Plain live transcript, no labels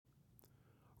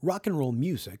Rock and roll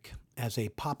music, as a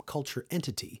pop culture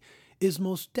entity, is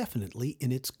most definitely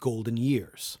in its golden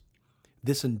years.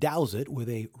 This endows it with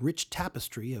a rich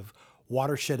tapestry of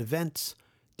watershed events,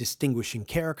 distinguishing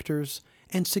characters,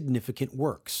 and significant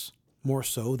works, more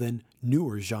so than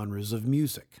newer genres of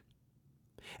music.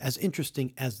 As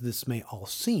interesting as this may all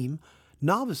seem,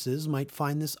 novices might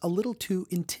find this a little too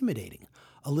intimidating,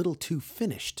 a little too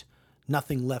finished,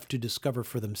 nothing left to discover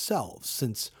for themselves,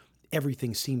 since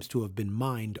everything seems to have been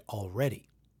mined already.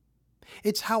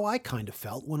 It's how I kind of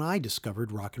felt when I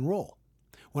discovered rock and roll.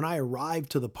 When I arrived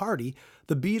to the party,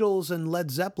 the Beatles and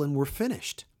Led Zeppelin were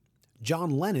finished. John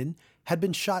Lennon had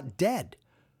been shot dead.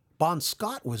 Bon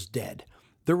Scott was dead.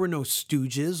 There were no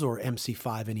Stooges or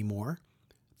MC5 anymore.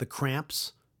 The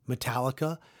Cramps,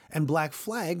 Metallica, and Black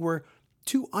Flag were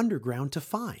too underground to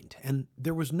find, and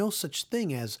there was no such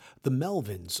thing as the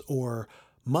Melvins or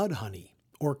Mudhoney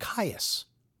or Caius.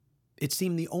 It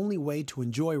seemed the only way to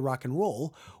enjoy rock and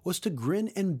roll was to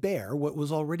grin and bear what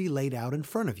was already laid out in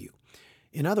front of you.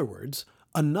 In other words,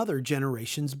 another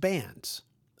generation's bands,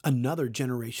 another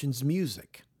generation's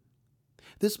music.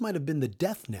 This might have been the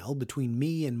death knell between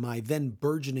me and my then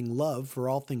burgeoning love for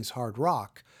all things hard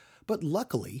rock, but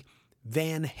luckily,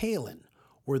 Van Halen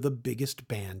were the biggest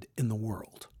band in the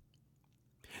world.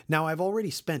 Now, I've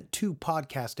already spent 2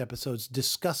 podcast episodes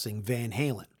discussing Van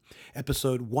Halen.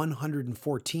 Episode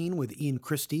 114 with Ian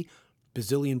Christie,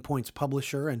 Bazillion Points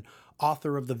publisher and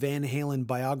author of the Van Halen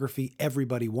biography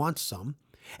Everybody Wants Some,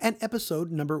 and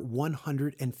episode number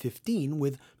 115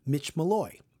 with Mitch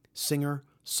Malloy, singer,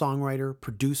 songwriter,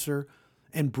 producer,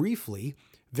 and briefly,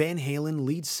 Van Halen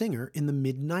lead singer in the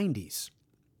mid-90s.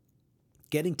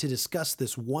 Getting to discuss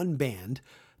this one band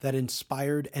that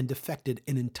inspired and affected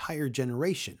an entire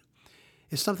generation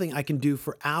is something I can do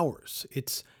for hours.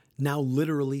 It's now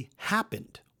literally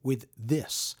happened with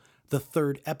this, the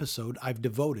 3rd episode I've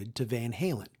devoted to Van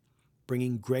Halen,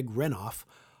 bringing Greg Renoff,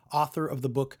 author of the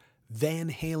book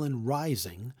Van Halen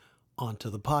Rising,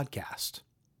 onto the podcast.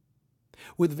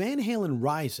 With Van Halen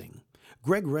Rising,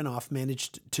 Greg Renoff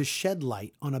managed to shed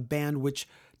light on a band which,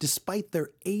 despite their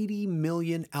 80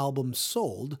 million albums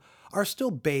sold, are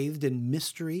still bathed in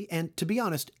mystery and, to be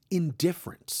honest,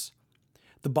 indifference.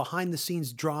 The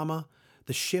behind-the-scenes drama,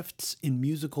 the shifts in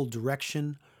musical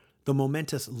direction, the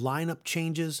momentous lineup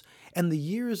changes, and the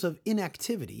years of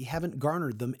inactivity haven't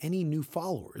garnered them any new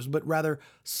followers, but rather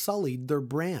sullied their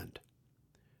brand.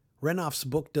 Renoff's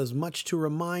book does much to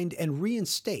remind and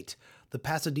reinstate the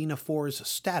Pasadena Four's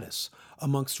status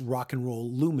amongst rock and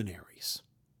roll luminaries.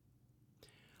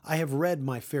 I have read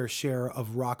my fair share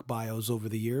of rock bios over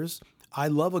the years. I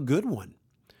love a good one.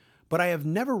 But I have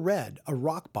never read a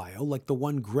rock bio like the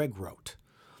one Greg wrote.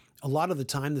 A lot of the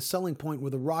time, the selling point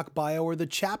with a rock bio are the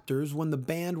chapters when the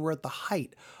band were at the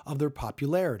height of their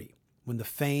popularity, when the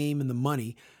fame and the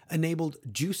money enabled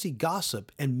juicy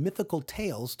gossip and mythical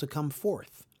tales to come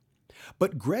forth.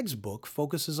 But Greg's book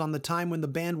focuses on the time when the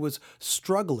band was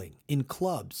struggling in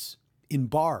clubs, in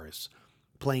bars,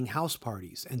 playing house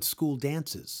parties and school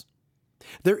dances.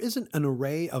 There isn't an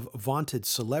array of vaunted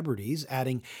celebrities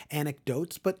adding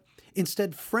anecdotes, but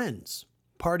instead friends,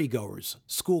 partygoers,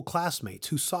 school classmates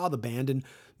who saw the band and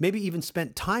maybe even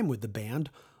spent time with the band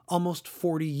almost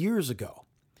 40 years ago.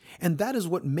 And that is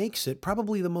what makes it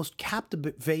probably the most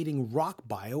captivating rock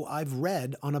bio I've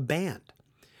read on a band.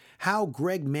 How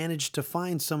Greg managed to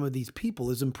find some of these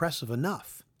people is impressive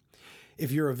enough.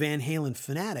 If you're a Van Halen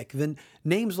fanatic, then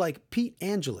names like Pete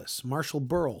Angelus, Marshall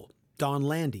Burrell, Don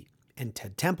Landy, and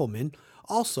Ted Templeman,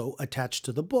 also attached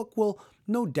to the book, will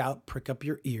no doubt prick up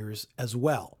your ears as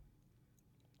well.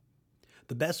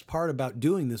 The best part about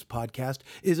doing this podcast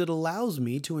is it allows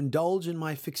me to indulge in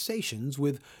my fixations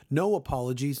with no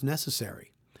apologies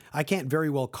necessary. I can't very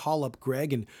well call up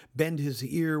Greg and bend his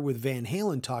ear with Van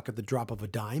Halen talk at the drop of a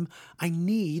dime. I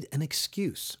need an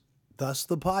excuse. Thus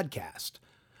the podcast.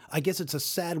 I guess it's a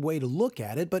sad way to look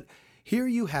at it, but here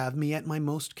you have me at my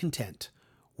most content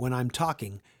when I'm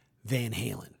talking Van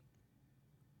Halen.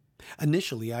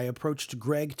 Initially, I approached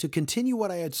Greg to continue what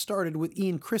I had started with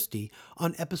Ian Christie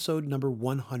on episode number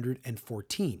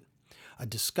 114, a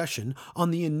discussion on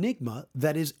the enigma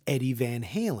that is Eddie Van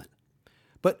Halen.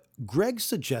 But Greg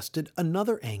suggested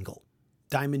another angle.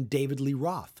 Diamond David Lee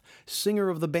Roth, singer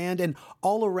of the band and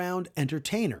all-around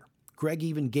entertainer. Greg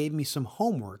even gave me some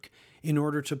homework in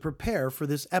order to prepare for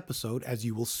this episode, as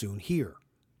you will soon hear.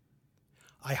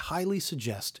 I highly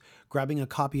suggest grabbing a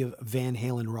copy of Van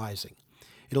Halen Rising.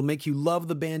 It'll make you love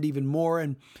the band even more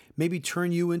and maybe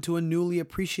turn you into a newly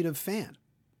appreciative fan.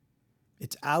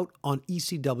 It's out on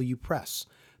ECW Press,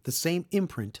 the same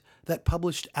imprint that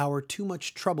published our Too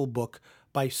Much Trouble book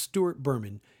by Stuart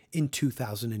Berman in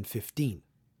 2015.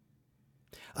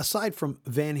 Aside from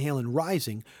Van Halen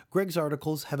Rising, Greg's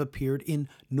articles have appeared in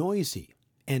Noisy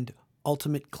and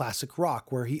Ultimate Classic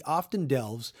Rock, where he often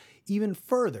delves even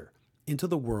further into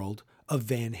the world of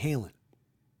Van Halen.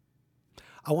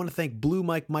 I want to thank Blue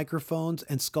Mic Microphones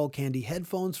and Skull Candy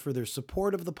Headphones for their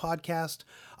support of the podcast.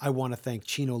 I want to thank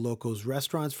Chino Loco's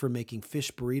Restaurants for making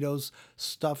fish burritos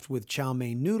stuffed with chow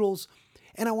mein noodles.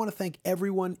 And I want to thank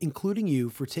everyone, including you,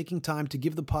 for taking time to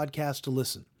give the podcast a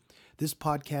listen. This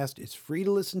podcast is free to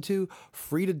listen to,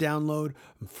 free to download,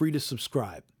 and free to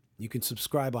subscribe. You can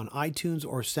subscribe on iTunes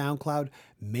or SoundCloud.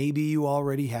 Maybe you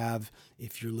already have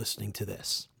if you're listening to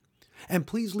this. And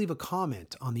please leave a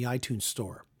comment on the iTunes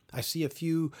store. I see a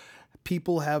few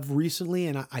people have recently,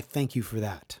 and I thank you for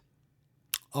that.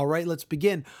 All right, let's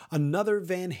begin another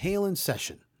Van Halen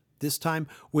session, this time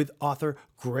with author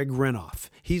Greg Renoff.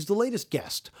 He's the latest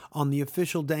guest on the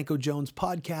official Danko Jones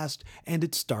podcast, and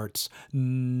it starts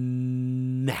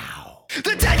now.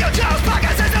 The Danko Jones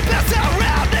podcast is the best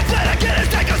around. Nick Flanagan is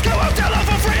Danko's co-host. Hello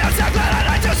for free on SoundCloud, and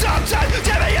I do sometimes.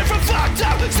 Jamie in from fucked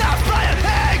up. Stop playing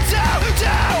Hang Down.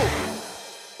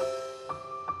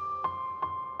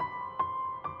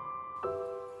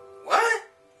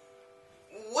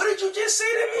 What did you just say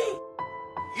to me?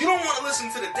 You don't want to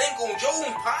listen to the Danko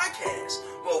Jones podcast?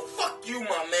 Well, fuck you, my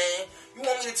man. You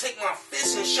want me to take my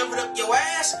fist and shove it up your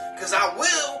ass? Cause I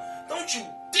will. Don't you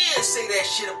dare say that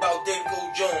shit about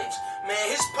Danko Jones. Man,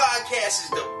 his podcast is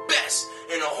the best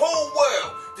in the whole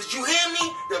world. Did you hear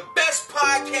me? The best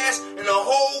podcast in the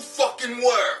whole fucking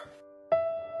world.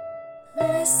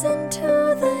 Listen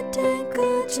to the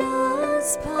Danko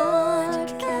Jones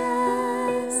podcast.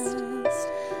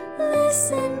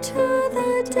 Listen to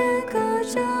the Danko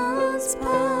Jones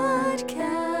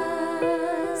podcast.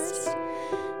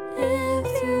 If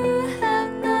you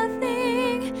have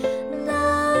nothing,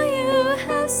 now you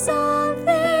have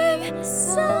something,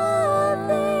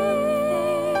 something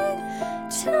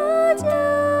to do.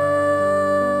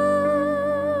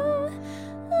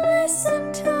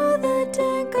 Listen to the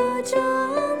Danko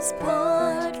Jones podcast.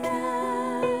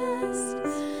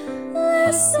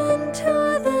 Listen to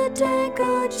the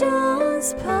Danko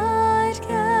Jones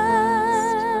podcast.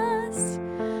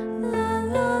 La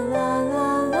la la la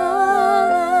la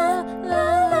la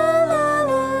la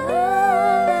la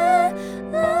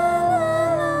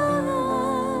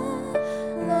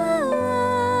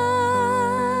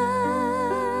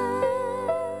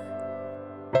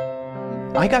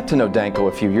I got to know Danko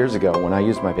a few years ago when I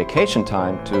used my vacation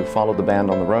time to follow the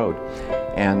band on the road.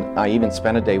 And I even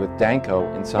spent a day with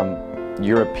Danko in some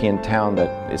European town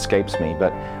that escapes me,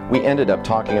 but we ended up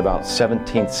talking about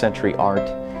 17th century art,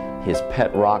 his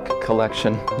pet rock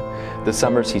collection, the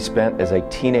summers he spent as a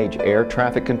teenage air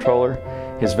traffic controller,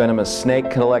 his venomous snake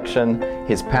collection,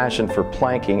 his passion for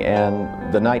planking,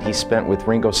 and the night he spent with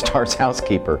Ringo Starr's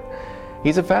housekeeper.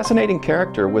 He's a fascinating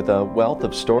character with a wealth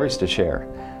of stories to share,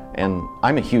 and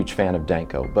I'm a huge fan of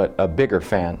Danko, but a bigger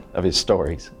fan of his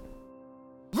stories.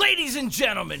 Ladies and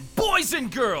gentlemen, boys and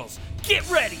girls, get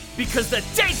ready because the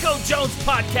Danko Jones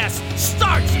podcast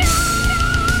starts now!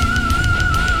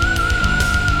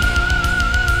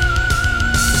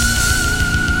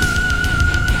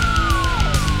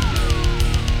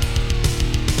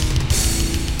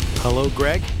 Hello,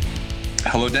 Greg.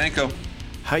 Hello, Danko.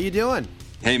 How you doing?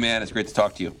 Hey, man, it's great to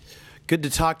talk to you. Good to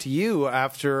talk to you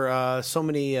after so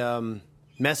many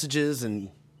messages and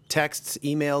texts,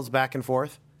 emails back and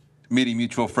forth. Meeting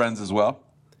mutual friends as well.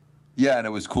 Yeah, and it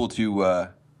was cool to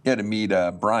meet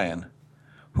Brian,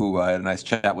 who I had a nice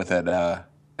chat with at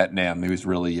NAMM. He was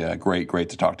really great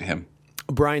to talk to him.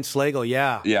 Brian Slagle,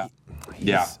 yeah.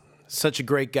 He's such a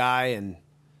great guy, and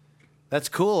that's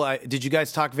cool. Did you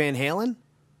guys talk Van Halen?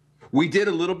 We did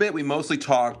a little bit. We mostly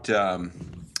talked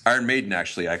Iron Maiden,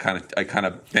 actually. I kind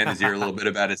of bent his ear a little bit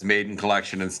about his Maiden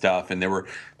collection and stuff, and there were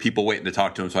people waiting to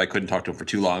talk to him, so I couldn't talk to him for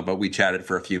too long, but we chatted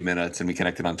for a few minutes, and we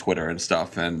connected on Twitter and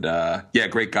stuff, and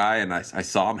great guy, and I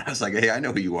saw him, and I was like, hey, I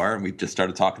know who you are, and we just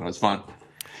started talking. It was fun.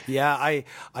 Yeah,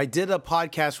 I did a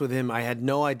podcast with him. I had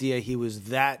no idea he was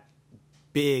that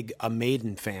big a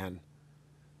Maiden fan.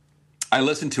 I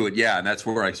listened to it, yeah, and that's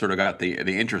where I sort of got the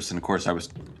interest. And, of course, I was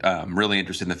really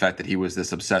interested in the fact that he was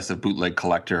this obsessive bootleg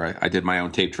collector. I did my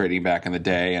own tape trading back in the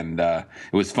day, and it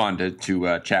was fun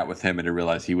to chat with him and to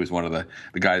realize he was one of the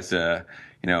guys,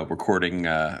 recording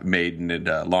Maiden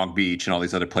at Long Beach and all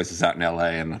these other places out in L.A.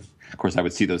 And, of course, I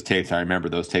would see those tapes. I remember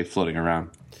those tapes floating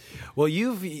around. Well,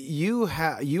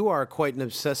 you are quite an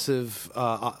obsessive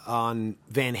on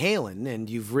Van Halen, and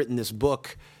you've written this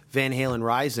book, Van Halen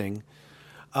Rising.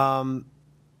 And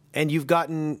you've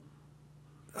gotten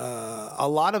a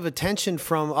lot of attention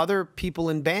from other people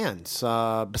in bands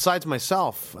besides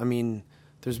myself. I mean,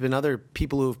 there's been other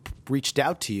people who have reached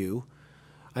out to you.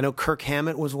 I know Kirk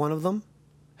Hammett was one of them.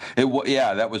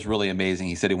 Yeah, that was really amazing.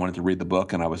 He said he wanted to read the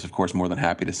book, and I was, of course, more than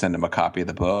happy to send him a copy of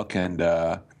the book. And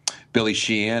Billy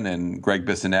Sheehan and Greg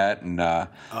Bissonette, and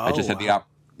I just had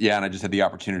the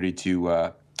opportunity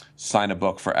to sign a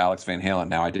book for Alex Van Halen.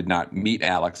 Now, I did not meet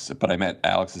Alex, but I met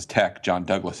Alex's tech, John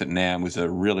Douglas at NAMM, who's a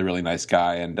really, really nice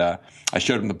guy. And I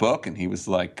showed him the book, and he was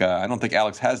like, I don't think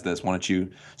Alex has this. Why don't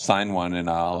you sign one, and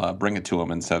I'll bring it to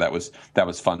him. And so that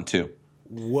was fun, too.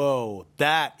 Whoa,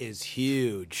 that is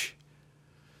huge.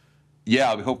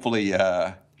 Yeah, I'll hopefully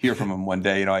hear from him one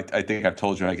day. You know, I think I've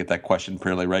told you I get that question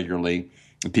fairly regularly.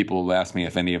 People will ask me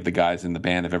if any of the guys in the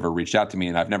band have ever reached out to me,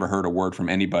 and I've never heard a word from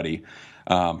anybody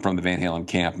from the Van Halen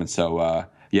camp. And so,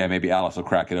 maybe Alice will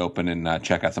crack it open and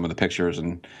check out some of the pictures,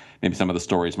 and maybe some of the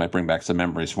stories might bring back some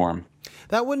memories for him.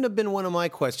 That wouldn't have been one of my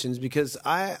questions because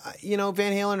Van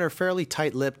Halen are fairly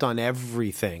tight-lipped on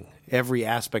everything, every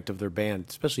aspect of their band,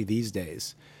 especially these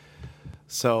days.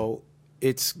 So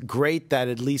it's great that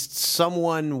at least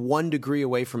someone 1 degree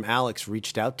away from Alex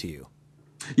reached out to you.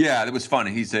 Yeah, it was fun.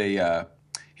 He's a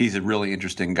really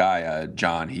interesting guy,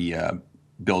 John. He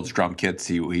builds drum kits.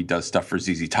 He does stuff for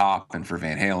ZZ Top and for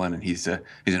Van Halen, and he's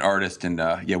an artist. And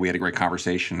we had a great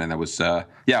conversation. And I was I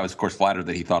was of course flattered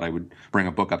that he thought I would bring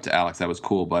a book up to Alex. That was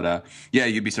cool. But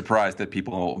you'd be surprised that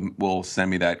people will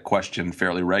send me that question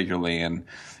fairly regularly. And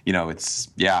I'm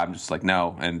just like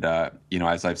no. And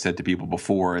as I've said to people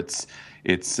before,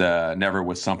 it's never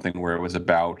was something where it was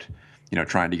about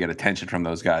trying to get attention from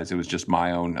those guys. It was just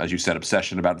my own, as you said,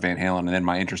 obsession about Van Halen, and then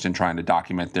my interest in trying to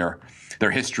document their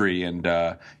history and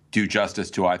do justice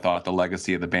to, I thought, the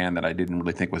legacy of the band that I didn't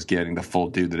really think was getting the full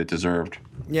due that it deserved.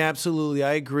 Yeah, absolutely.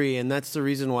 I agree. And that's the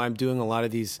reason why I'm doing a lot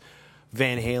of these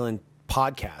Van Halen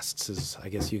podcasts, as I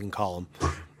guess you can call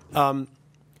them.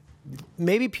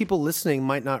 Maybe people listening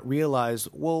might not realize,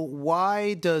 well,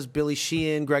 why does Billy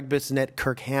Sheehan, Greg Bissonette,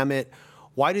 Kirk Hammett,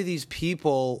 why do these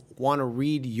people want to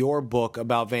read your book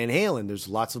about Van Halen? There's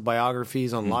lots of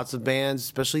biographies on lots of bands,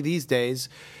 especially these days.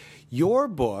 Your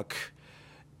book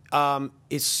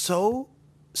is so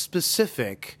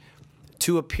specific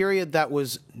to a period that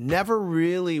was never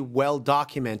really well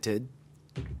documented.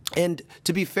 And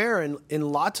to be fair,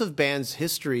 in lots of bands'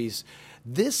 histories,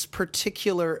 this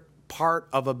particular part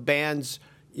of a band's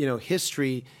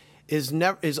history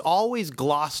is always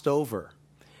glossed over.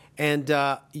 And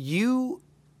you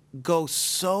go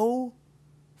so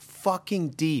fucking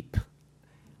deep.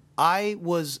 I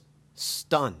was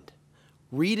stunned.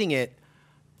 Reading it,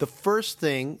 the first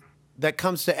thing that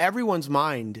comes to everyone's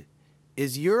mind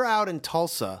is you're out in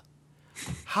Tulsa.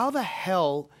 How the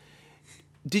hell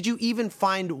did you even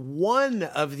find one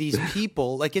of these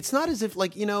people? Like, it's not as if,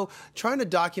 trying to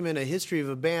document a history of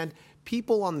a band,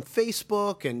 people on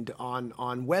Facebook and on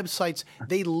websites,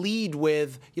 they lead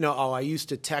with, I used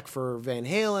to tech for Van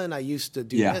Halen. I used to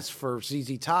do this for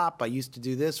ZZ Top. I used to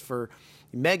do this for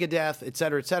Megadeth, et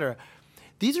cetera, et cetera.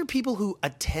 These are people who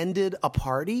attended a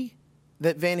party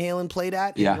that Van Halen played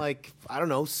at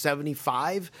in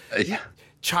 75.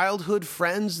 Childhood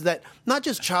friends that, not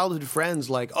just childhood friends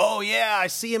like, oh yeah, I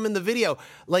see him in the video.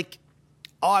 Like,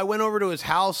 I went over to his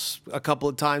house a couple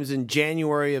of times in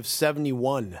January of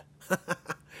 71.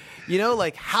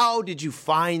 How did you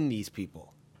find these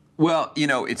people? Well,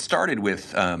 it started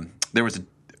with, there was,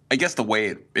 I guess the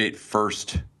way it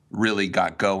first really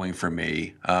got going for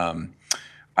me,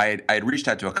 I had reached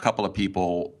out to a couple of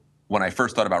people when I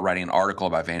first thought about writing an article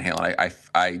about Van Halen.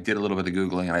 I did a little bit of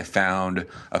Googling, and I found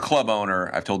a club owner.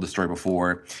 I've told this story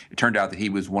before. It turned out that he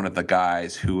was one of the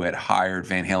guys who had hired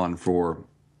Van Halen for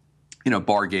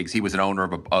bar gigs. He was an owner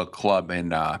of a club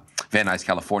in Van Nuys,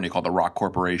 California called the Rock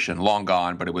Corporation, long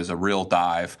gone, but it was a real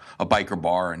dive, a biker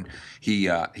bar. And he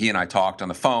and I talked on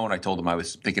the phone. I told him I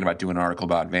was thinking about doing an article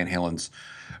about Van Halen's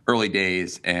early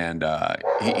days, and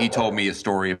he told me a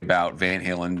story about Van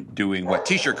Halen doing wet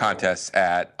T-shirt contests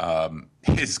at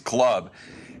his club,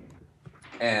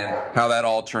 and how that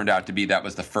all turned out to be. That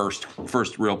was the first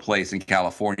real place in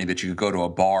California that you could go to a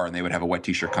bar and they would have a wet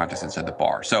T-shirt contest inside the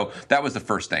bar. So that was the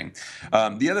first thing.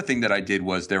 The other thing that I did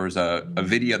was there was a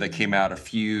video that came out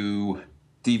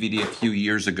DVD a few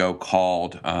years ago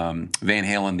called Van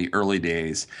Halen, The Early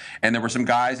Days. And there were some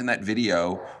guys in that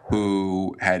video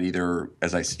who had either,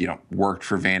 as I worked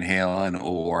for Van Halen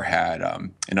or had,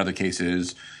 in other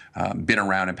cases, been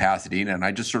around in Pasadena. And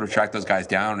I just sort of tracked those guys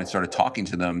down and started talking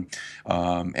to them.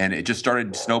 And it just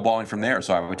started snowballing from there.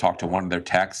 So I would talk to one of their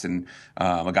techs and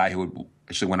a guy who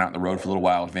actually went out on the road for a little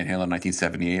while with Van Halen in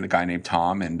 1978, a guy named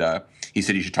Tom. And he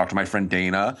said, you should talk to my friend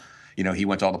Dana. he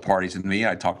went to all the parties with me.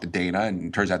 I talked to Dana, and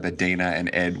it turns out that Dana and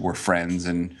Ed were friends,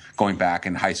 and going back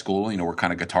in high school, we're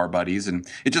kind of guitar buddies, and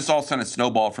it just all kind of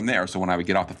snowballed from there. So when I would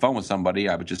get off the phone with somebody,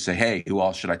 I would just say, hey, who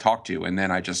else should I talk to? And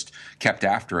then I just kept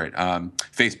after it.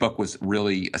 Facebook was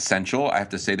really essential. I have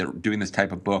to say that doing this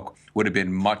type of book would have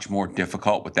been much more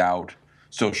difficult without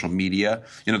social media.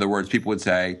 In other words, people would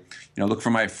say, look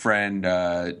for my friend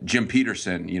Jim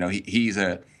Peterson.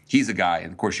 He's a guy.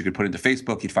 And of course, you could put into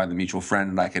Facebook, you'd find the mutual friend,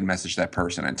 and I could message that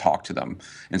person and talk to them.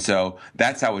 And so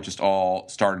that's how it just all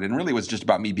started. And really, it was just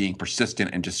about me being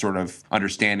persistent and just sort of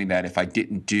understanding that if I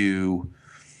didn't do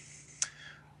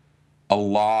a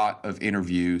lot of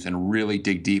interviews and really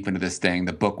dig deep into this thing,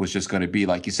 the book was just going to be,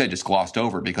 like you said, just glossed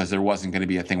over, because there wasn't going to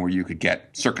be a thing where you could get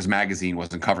Circus Magazine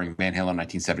wasn't covering Van Halen in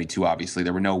 1972, obviously.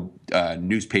 There were no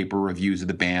newspaper reviews of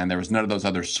the band. There was none of those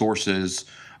other sources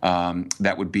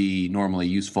that would be normally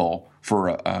useful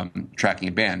for tracking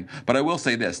a band. But I will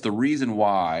say this, the reason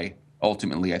why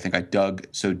ultimately I think I dug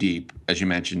so deep, as you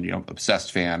mentioned,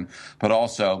 obsessed fan, but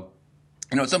also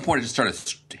at some point it just started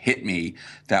to hit me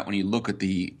that when you look at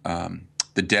the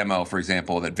demo, for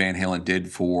example, that Van Halen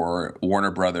did for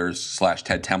Warner Brothers /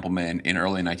 Ted Templeman in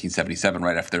early 1977,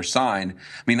 right after their sign,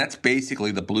 that's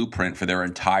basically the blueprint for their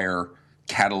entire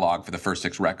catalog for the first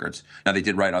 6 records. Now, they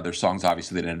did write other songs,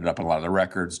 obviously, that ended up on a lot of the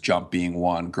records, Jump being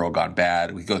one, Girl Gone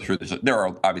Bad. We go through this. There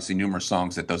are obviously numerous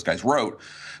songs that those guys wrote,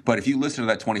 but if you listen to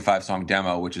that 25-song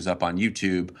demo, which is up on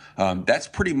YouTube, that's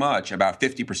pretty much about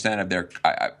 50% of their,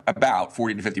 about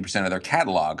 40 to 50% of their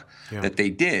catalog that they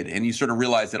did. And you sort of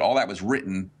realize that all that was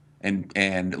written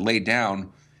and laid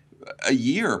down a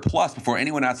year plus before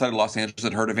anyone outside of Los Angeles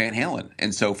had heard of Van Halen.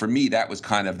 And so for me, that was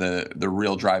kind of the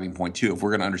real driving point too. If we're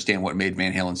going to understand what made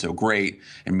Van Halen so great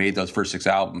and made those first 6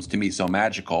 albums to me so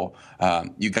magical,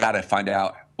 you got to find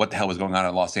out what the hell was going on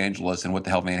in Los Angeles and what the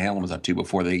hell Van Halen was up to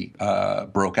before they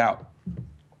broke out.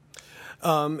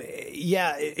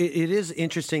 It is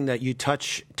interesting that you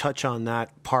touch on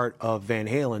that part of Van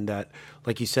Halen, that,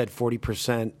 like you said,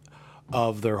 40%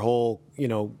 of their whole,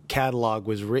 catalog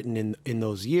was written in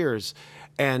those years.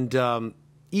 And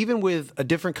even with A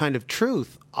Different Kind of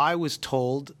Truth, I was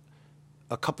told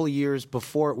a couple of years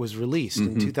before it was released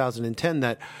in 2010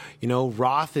 that,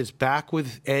 Roth is back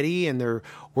with Eddie and they're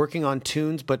working on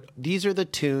tunes, but these are the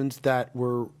tunes that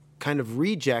were kind of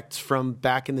rejects from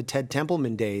back in the Ted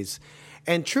Templeman days.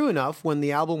 And true enough, when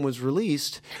the album was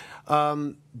released,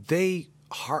 they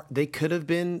could have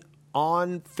been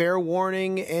on Fair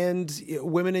Warning, and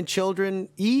Women and Children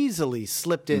easily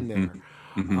slipped in there.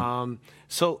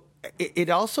 So it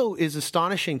also is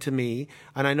astonishing to me,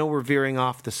 and I know we're veering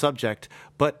off the subject,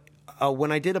 but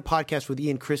when I did a podcast with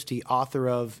Ian Christie, author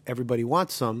of Everybody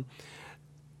Wants Some,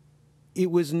 it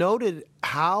was noted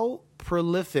how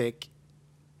prolific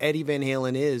Eddie Van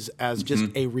Halen is as just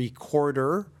a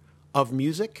recorder of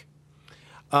music.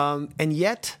 And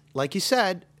yet, like you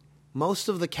said, most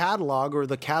of the catalog, or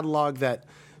the catalog that,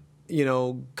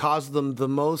 caused them the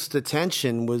most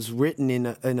attention, was written in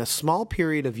a small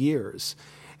period of years.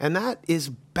 And that is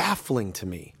baffling to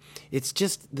me. It's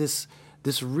just this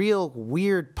real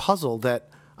weird puzzle that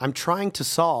I'm trying to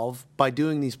solve by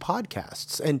doing these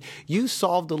podcasts. And you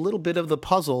solved a little bit of the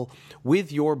puzzle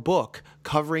with your book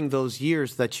covering those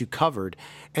years that you covered.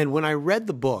 And when I read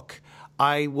the book,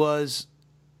 I'm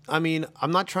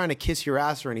not trying to kiss your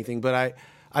ass or anything, but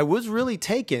I was really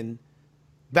taken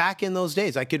back in those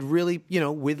days. I could really,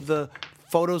 with the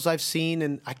photos I've seen,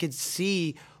 and I could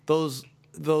see those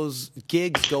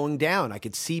gigs going down. I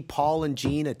could see Paul and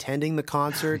Gene attending the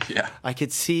concert. Yeah. I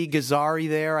could see Gazzari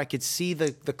there. I could see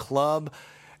the club.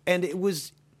 And it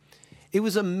was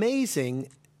amazing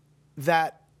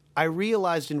that I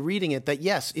realized in reading it that,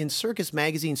 yes, in Circus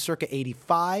Magazine circa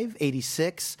 85,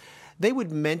 86, they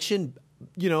would mention,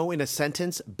 in a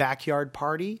sentence, backyard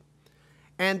party.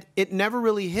 And it never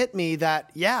really hit me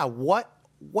that, what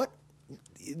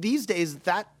these days,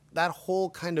 that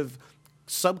whole kind of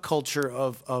subculture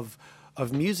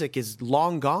of music is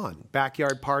long gone.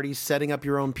 Backyard parties, setting up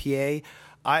your own PA.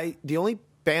 The only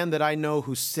band that I know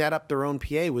who set up their own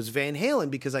PA was Van Halen,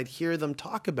 because I'd hear them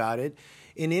talk about it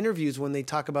in interviews when they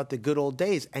talk about the good old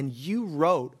days. And you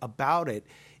wrote about it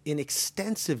in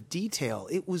extensive detail.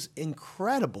 It was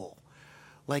incredible.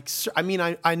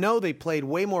 I know they played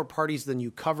way more parties than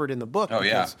you covered in the book. Oh,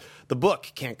 yeah. The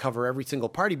book can't cover every single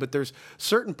party, but there's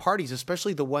certain parties,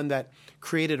 especially the one that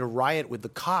created a riot with the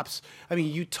cops.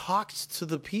 You talked to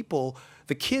the people,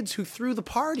 the kids who threw the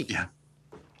party. Yeah.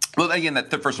 Well, again,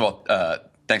 first of all,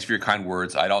 thanks for your kind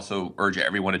words. I'd also urge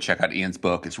everyone to check out Ian's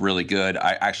book. It's really good.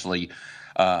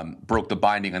 broke the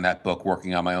binding on that book,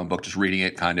 working on my own book, just reading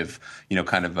it,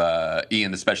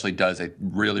 Ian especially does a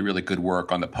really, really good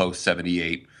work on the post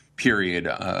 78 period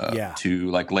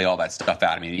to like lay all that stuff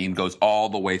out. I mean, Ian goes all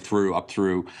the way through up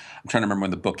through. I'm trying to remember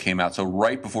when the book came out. So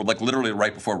right before, like literally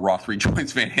right before Roth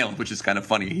rejoins Van Halen, which is kind of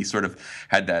funny. He sort of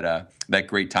had that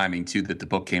great timing too, that the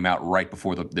book came out right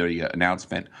before the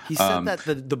announcement. He said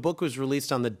that the book was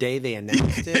released on the day they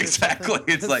announced it. Exactly.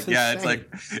 It's like, yeah, it's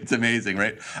like, it's amazing,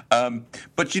 right?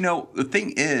 But you know, the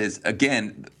thing is,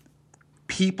 again,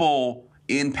 people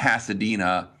in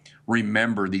Pasadena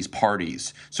remember these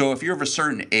parties. So if you're of a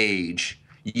certain age,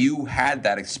 you had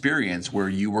that experience where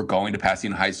you were going to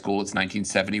Pasadena High School. It's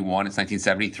 1971, it's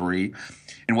 1973.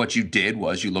 And what you did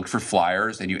was you looked for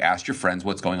flyers and you asked your friends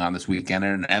what's going on this weekend.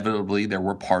 And inevitably there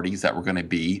were parties that were going to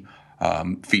be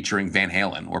featuring Van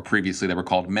Halen, or previously they were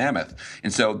called Mammoth.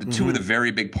 And so the two of the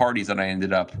very big parties that I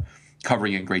ended up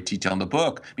covering in great detail in the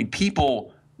book, I mean,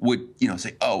 people would,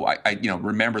 say, oh, I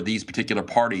remember these particular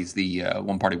parties. The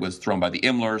one party was thrown by the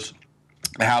Imlers.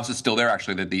 The house is still there.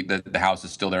 Actually, the house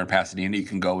is still there in Pasadena. You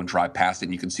can go and drive past it,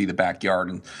 and you can see the backyard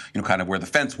and kind of where the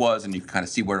fence was, and you can kind of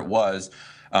see where it was.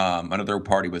 Another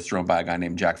party was thrown by a guy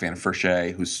named Jack Van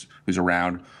Furche, who's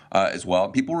around as well.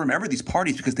 People remember these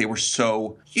parties because they were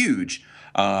so huge.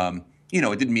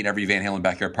 It didn't mean every Van Halen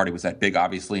backyard party was that big,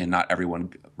 obviously, and not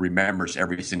everyone remembers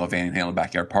every single Van Halen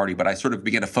backyard party. But I sort of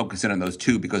began to focus in on those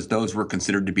two because those were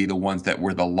considered to be the ones that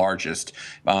were the largest.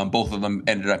 Both of them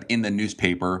ended up in the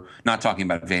newspaper, not talking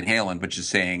about Van Halen, but just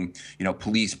saying,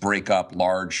 police break up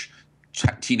large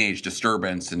teenage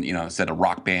disturbance, and said a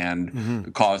rock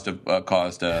band caused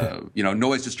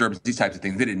noise disturbance, these types of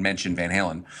things. They didn't mention Van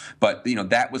Halen, but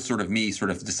that was sort of me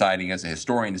sort of deciding as a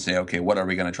historian to say, okay, what are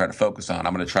we going to try to focus on?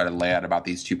 I'm going to try to lay out about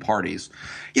these two parties,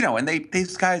 and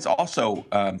these guys also,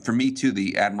 for me too,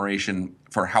 the admiration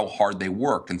for how hard they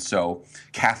worked. And so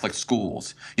Catholic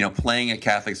schools, playing at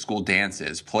Catholic school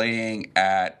dances, playing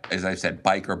at, as I said,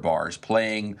 biker bars,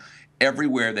 playing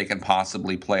everywhere they can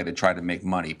possibly play to try to make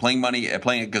money. Playing at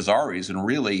Gazzari's, and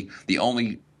really the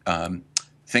only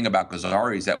thing about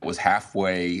Gazzari's that was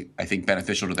halfway, I think,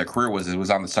 beneficial to their career was it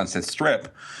was on the Sunset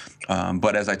Strip.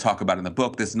 But as I talk about in the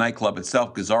book, this nightclub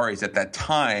itself, Gazzari's, at that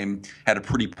time had a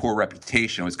pretty poor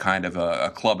reputation. It was kind of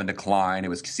a club in decline. It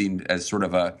was seen as sort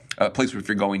of a place where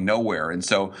you're going nowhere. And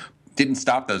so didn't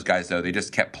stop those guys, though. They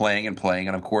just kept playing and playing.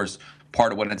 And, of course,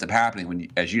 part of what ends up happening, when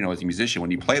as you know, as a musician,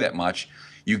 when you play that much,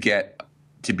 you get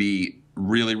to be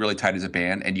really, really tight as a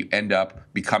band, and you end up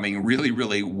becoming really,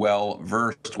 really well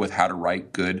versed with how to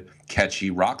write good,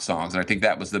 catchy rock songs. And I think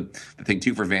that was the thing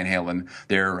too for Van Halen.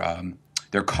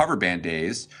 Their cover band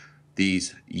days,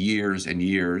 these years and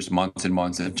years, months and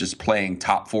months of just playing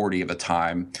top 40 of the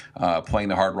time, playing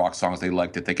the hard rock songs they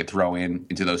liked that they could throw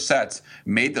into those sets,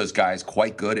 made those guys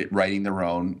quite good at writing their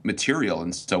own material.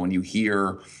 And so when you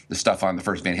hear the stuff on the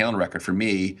first Van Halen record, for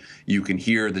me, you can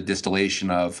hear the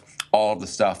distillation of all of the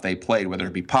stuff they played, whether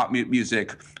it be pop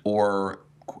music or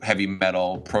heavy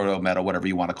metal, proto-metal, whatever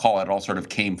you want to call it, all sort of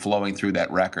came flowing through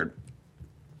that record.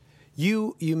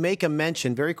 You make a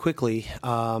mention very quickly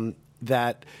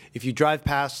that if you drive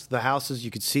past the houses,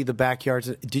 you could see the backyards.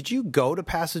 Did you go to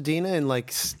Pasadena and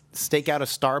stake out a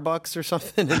Starbucks or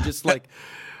something and just like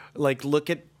look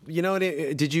at,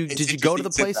 did you go to the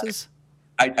places?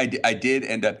 I did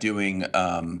end up doing,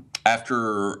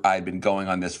 after I'd been going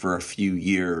on this for a few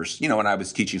years, when I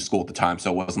was teaching school at the time,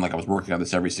 so it wasn't like I was working on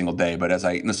this every single day, but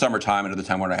in the summertime and at the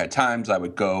time when I had times, I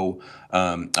would go,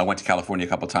 I went to California a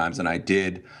couple of times, and I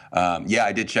did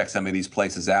check some of these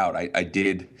places out. I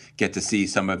did get to see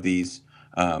some of these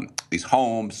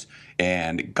homes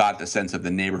and got the sense of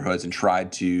the neighborhoods and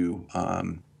tried to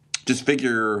just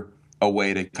figure a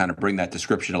way to kind of bring that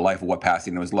description to life of what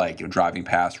Pasadena was like. Driving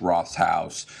past Roth's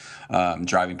house,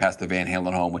 driving past the Van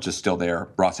Halen home, which is still there.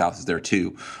 Roth's house is there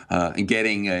too, and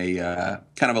getting a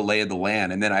kind of a lay of the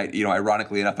land. And then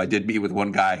ironically enough, I did meet with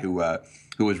one guy who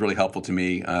was really helpful to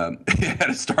me at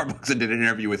a Starbucks, and did an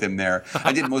interview with him there.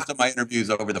 I did most of my interviews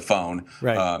over the phone.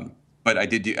 Right. But I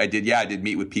did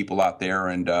meet with people out there,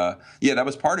 and that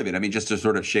was part of it. I mean, just to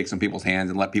sort of shake some people's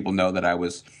hands and let people know that I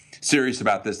was serious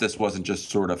about this. This wasn't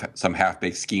just sort of some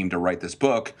half-baked scheme to write this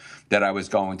book, that I was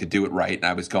going to do it right, and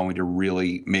I was going to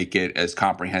really make it as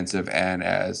comprehensive and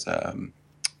as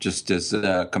just as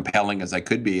compelling as I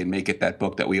could be, and make it that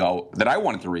book that I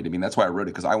wanted to read. I mean, that's why I wrote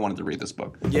it, because I wanted to read this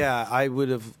book. Yeah, I would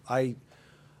have. I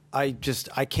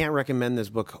can't recommend this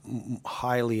book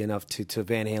highly enough to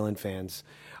Van Halen fans.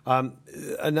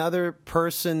 Another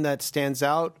person that stands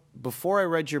out, before I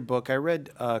read your book, I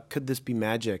read Could This Be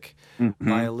Magic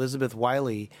by Elizabeth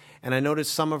Wiley, and I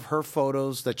noticed some of her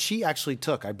photos that she actually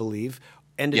took, I believe,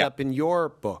 ended Yeah. up in your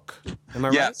book. Am I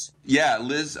right? Yes. Yeah,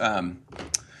 Liz.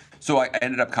 So I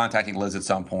ended up contacting Liz at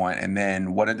some point, and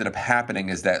then what ended up happening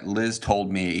is that Liz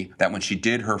told me that when she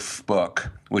did her book,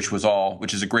 which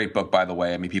is a great book, by the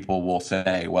way. I mean, people will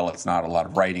say, well, it's not a lot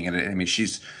of writing in it. I mean,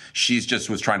 she's just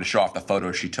was trying to show off the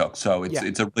photos she took. So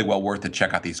it's a really well worth it.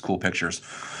 Check out these cool pictures.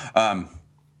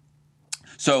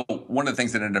 So one of the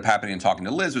things that ended up happening in talking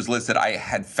to Liz was Liz said I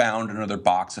had found another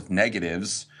box of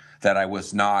negatives that I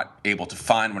was not able to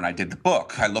find when I did the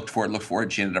book. I looked for it,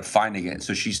 and she ended up finding it.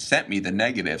 So she sent me the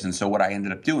negatives. And so what I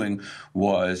ended up doing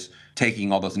was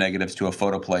taking all those negatives to a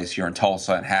photo place here in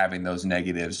Tulsa and having those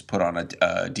negatives put on a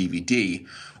DVD.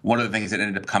 One of the things that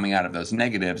ended up coming out of those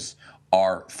negatives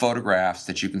are photographs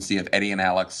that you can see of Eddie and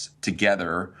Alex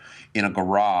together in a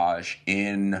garage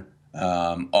in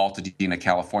Altadena,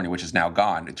 California, which is now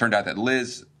gone. It turned out that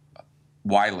Liz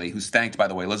Wiley, who's thanked, by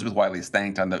the way, Elizabeth Wiley is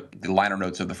thanked on the liner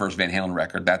notes of the first Van Halen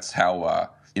record. That's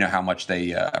how how much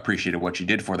they appreciated what she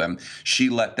did for them. She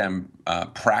let them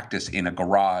practice in a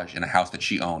garage in a house that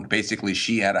she owned. Basically,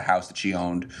 she had a house that she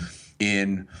owned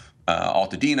in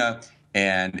Altadena.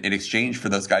 And in exchange for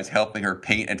those guys helping her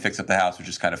paint and fix up the house, which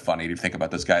is kind of funny to think about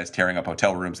those guys tearing up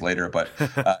hotel rooms later. But,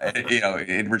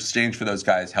 in exchange for those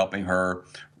guys helping her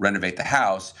renovate the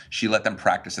house, she let them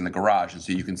practice in the garage. And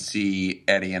so you can see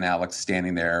Eddie and Alex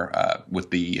standing there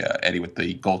with the Eddie with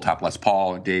the gold top Les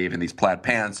Paul and Dave in these plaid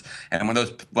pants. And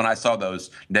when I saw those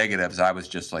negatives, I was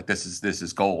just like, this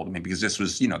is gold. I mean, because this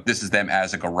is them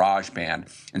as a garage band.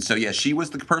 And so, yeah, she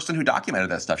was the person who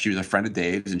documented that stuff. She was a friend of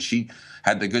Dave's, and she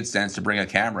had the good sense to bring a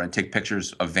camera and take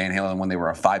pictures of Van Halen when they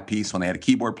were a 5-piece, when they had a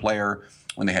keyboard player,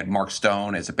 when they had Mark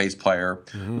Stone as a bass player.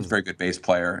 He was a very good bass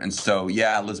player. And so,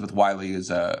 yeah, Elizabeth Wiley is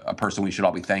a person we should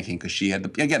all be thanking, because she had,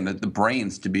 the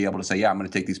brains to be able to say, yeah, I'm going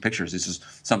to take these pictures.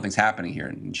 Something's happening here.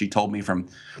 And she told me from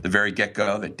the very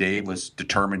get-go that Dave was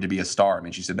determined to be a star. I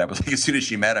mean, she said that was like, as soon as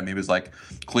she met him, it was like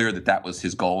clear that was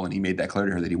his goal, and he made that clear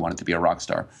to her that he wanted to be a rock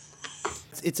star.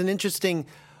 It's an interesting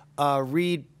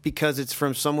read because it's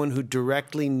from someone who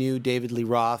directly knew David Lee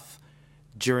Roth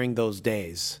during those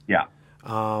days. Yeah.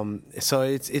 So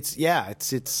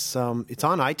it's on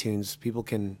iTunes. People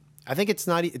can. I think it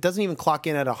doesn't even clock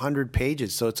in at 100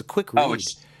 pages, so it's a quick read.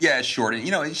 It's short.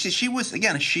 And, she was,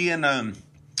 again, she and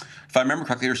if I remember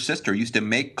correctly, her sister used to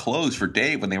make clothes for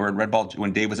Dave when they were in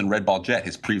when Dave was in Red Ball Jet,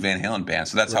 his pre-Van Halen band.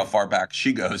 So that's how far back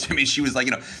she goes. I mean, she was like,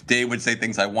 Dave would say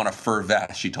things, I want a fur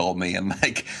vest, she told me. And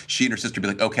like, she and her sister would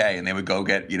be like, okay. And they would go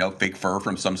get, fake fur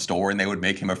from some store, and they would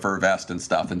make him a fur vest and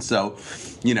stuff. And so,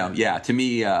 to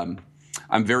me,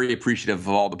 I'm very appreciative of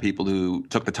all the people who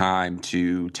took the time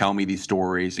to tell me these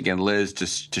stories. Again, Liz, to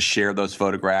share those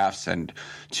photographs and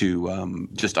to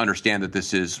just understand that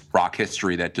this is rock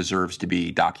history that deserves to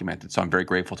be documented. So I'm very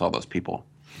grateful to all those people.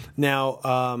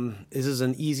 Now, this is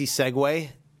an easy segue.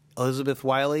 Elizabeth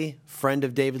Wiley, friend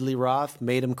of David Lee Roth,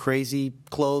 made him crazy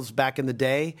clothes back in the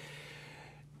day.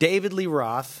 David Lee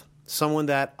Roth, someone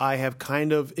that I have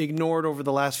kind of ignored over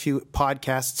the last few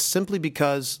podcasts simply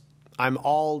because I'm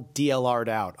all DLR'd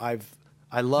out.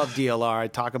 I love DLR. I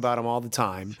talk about him all the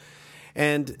time.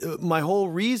 And my whole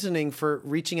reasoning for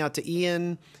reaching out to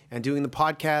Ian and doing the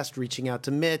podcast, reaching out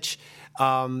to Mitch,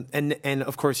 and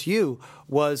of course you,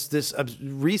 was this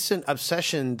recent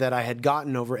obsession that I had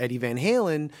gotten over Eddie Van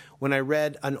Halen when I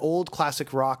read an old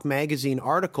classic rock magazine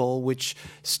article which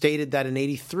stated that in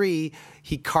 '83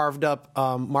 he carved up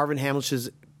Marvin Hamlisch's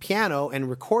piano and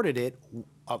recorded it.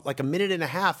 Like a minute and a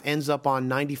half, ends up on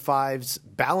 95's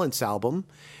Balance album.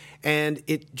 And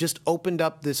it just opened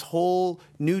up this whole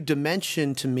new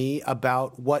dimension to me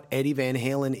about what Eddie Van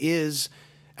Halen is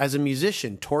as a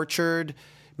musician, tortured,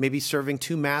 maybe serving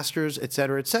two masters, et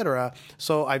cetera, et cetera.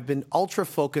 So I've been ultra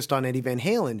focused on Eddie Van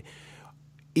Halen.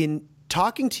 In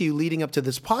talking to you leading up to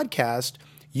this podcast,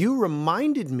 you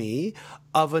reminded me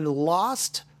of a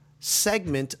lost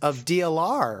segment of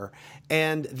DLR,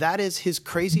 and that is his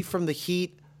Crazy from the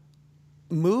Heat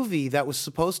movie that was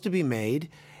supposed to be made,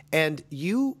 and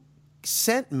you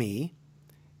sent me.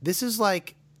 This is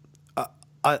like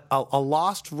a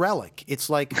lost relic. It's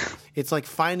like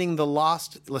finding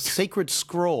the sacred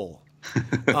scroll.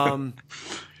 And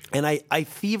I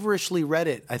feverishly read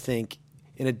it. I think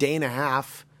in a day and a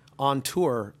half on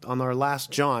tour on our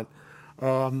last jaunt,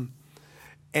 and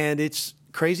it's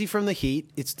Crazy from the Heat.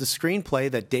 It's the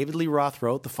screenplay that David Lee Roth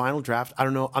wrote, the final draft. I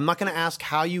don't know. I'm not going to ask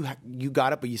how you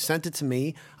got it, but you sent it to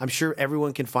me. I'm sure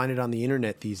everyone can find it on the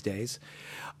internet these days.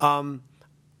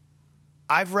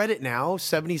 I've read it now,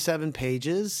 77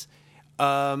 pages.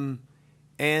 And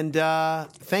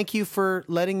thank you for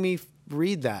letting me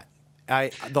read that.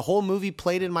 The whole movie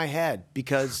played in my head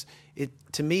because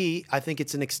to me, I think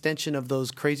it's an extension of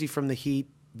those Crazy from the Heat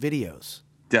videos.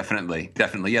 Definitely.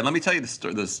 Yeah, let me tell you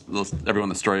everyone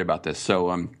the story about this. So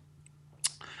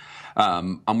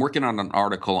I'm working on an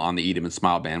article on the Eat 'Em and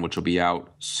Smile Band, which will be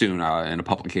out soon in a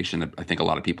publication that I think a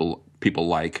lot of people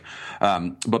like.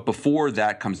 But before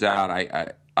that comes out,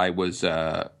 I was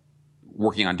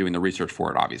working on doing the research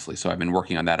for it, obviously. So I've been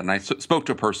working on that. And I spoke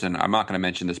to a person. I'm not going to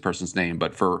mention this person's name,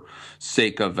 but for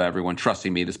sake of everyone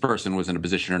trusting me, this person was in a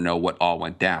position to know what all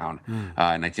went down in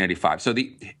 1985. So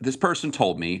this person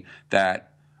told me that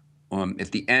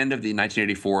at the end of the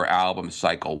 1984 album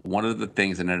cycle, one of the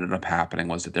things that ended up happening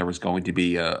was that there was going to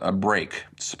be a break,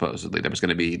 supposedly. They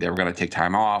were going to take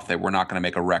time off. They were not going to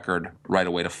make a record right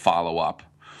away to follow up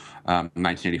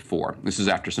 1984. This is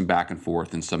after some back and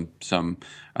forth and some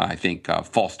I think,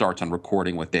 false starts on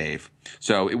recording with Dave.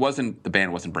 So the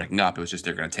band wasn't breaking up. It was just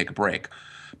they're going to take a break.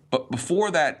 But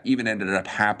before that even ended up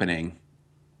happening,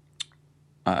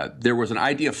 there was an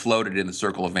idea floated in the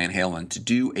circle of Van Halen to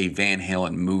do a Van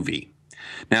Halen movie.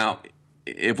 Now,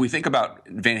 if we think about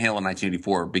Van Halen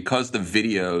 1984, because the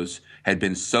videos had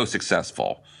been so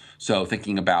successful, so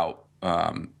thinking about,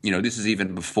 this is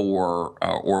even before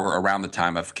or around the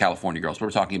time of California Girls.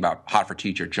 We're talking about Hot for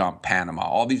Teacher, Jump, Panama.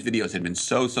 All these videos had been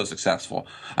so successful.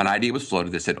 An idea was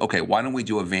floated that said, okay, why don't we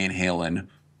do a Van Halen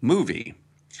movie?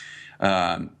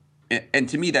 And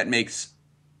to me, that makes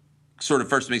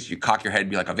you cock your head and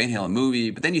be like, a Van Halen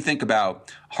movie. But then you think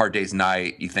about Hard Day's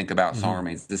Night. You think about Song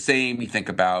Remains the Same. You think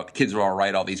about Kids Are All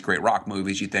Right, all these great rock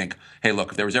movies. You think, hey, look,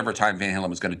 if there was ever a time Van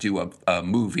Halen was going to do a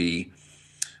movie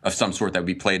of some sort that would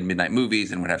be played in midnight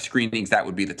movies and would have screenings, that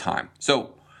would be the time.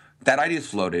 So that idea is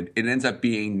floated. It ends up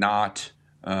being not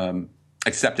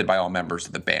accepted by all members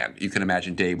of the band. You can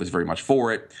imagine Dave was very much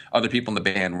for it. Other people in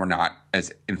the band were not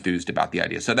as enthused about the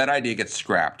idea. So that idea gets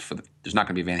scrapped. There's not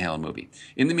going to be a Van Halen movie.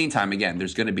 In the meantime, again,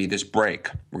 there's going to be this break.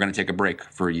 We're going to take a break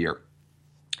for a year.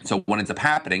 So what ends up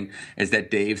happening is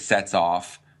that Dave sets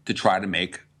off to try to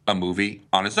make a movie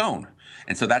on his own.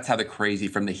 And so that's how the Crazy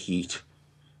from the Heat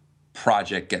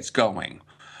project gets going.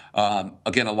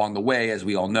 Again, along the way, as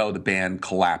we all know, the band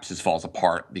collapses, falls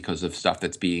apart because of stuff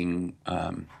that's being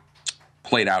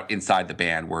played out inside the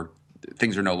band where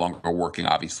things are no longer working,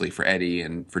 obviously, for Eddie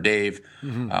and for Dave.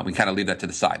 We kind of leave that to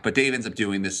the side. But Dave ends up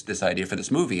doing this idea for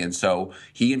this movie. And so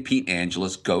he and Pete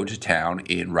Angelus go to town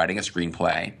in writing a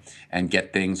screenplay and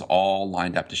get things all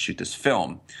lined up to shoot this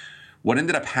film. What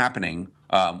ended up happening,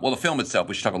 the film itself,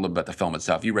 we should talk a little bit about the film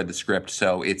itself. You read the script,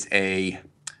 so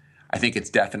I think it's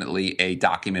definitely a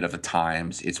document of the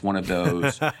times. It's one of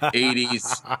those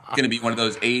 80s, going to be one of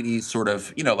those 80s sort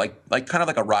of, like kind of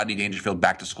like a Rodney Dangerfield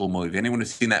back to school movie. Anyone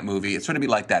who's seen that movie, it's going to be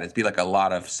like that. It'd be like a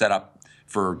lot of setup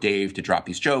for Dave to drop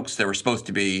these jokes. There were supposed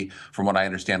to be, from what I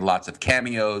understand, lots of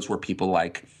cameos where people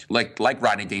like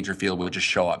Rodney Dangerfield would just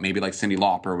show up. Maybe like Cyndi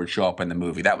Lauper would show up in the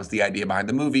movie. That was the idea behind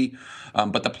the movie.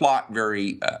 But the plot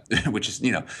which is,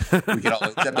 we can all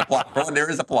accept the plot. But there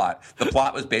is a plot. The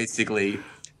plot was basically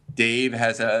Dave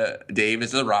is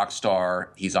a rock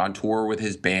star. He's on tour with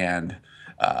his band.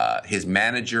 His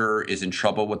manager is in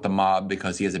trouble with the mob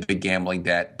because he has a big gambling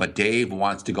debt. But Dave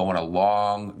wants to go on a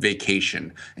long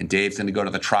vacation. And Dave's going to go to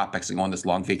the tropics and go on this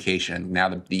long vacation. Now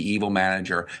the evil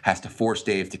manager has to force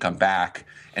Dave to come back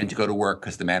and to go to work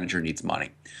because the manager needs money.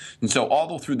 And so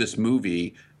all through this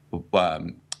movie, there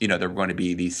were going to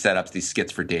be these setups, these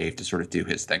skits for Dave to sort of do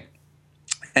his thing.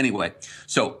 Anyway,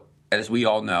 so as we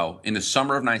all know, in the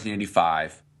summer of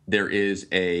 1985, there is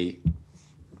a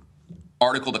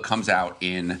article that comes out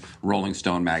in Rolling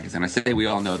Stone magazine. I say we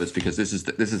all know this because this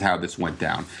is how this went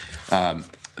down.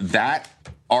 That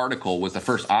article was the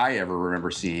first I ever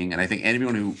remember seeing, and I think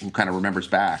anyone who kind of remembers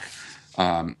back,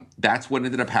 that's what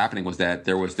ended up happening was that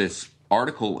there was this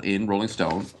article in Rolling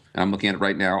Stone, and I'm looking at it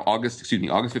right now, August 15th,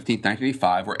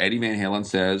 1985, where Eddie Van Halen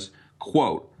says,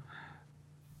 quote,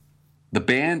 "The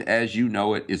band as you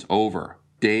know it is over.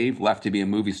 Dave left to be a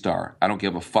movie star. I don't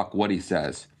give a fuck what he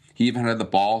says. He even had the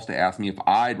balls to ask me if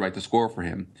I'd write the score for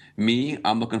him. Me,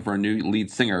 I'm looking for a new lead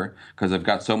singer because I've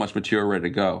got so much material ready to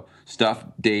go. Stuff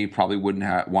Dave probably wouldn't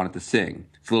have wanted to sing.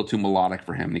 It's a little too melodic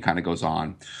for him." And he kind of goes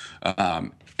on.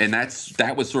 And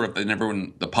that was sort of, and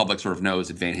everyone, the public sort of knows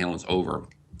that Van Halen's over.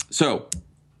 So,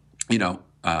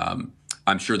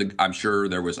 I'm sure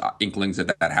there was inklings of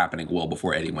that happening well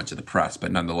before Eddie went to the press,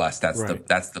 but nonetheless, that's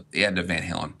the end of Van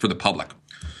Halen for the public.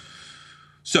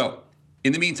 So,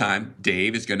 in the meantime,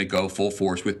 Dave is going to go full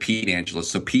force with Pete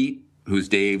Angelus. So Pete, who's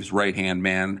Dave's right-hand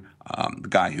man, the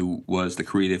guy who was the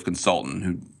creative consultant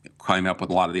who came up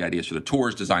with a lot of the ideas for the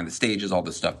tours, designed the stages, all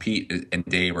this stuff. Pete and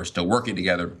Dave are still working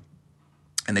together.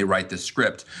 and they write this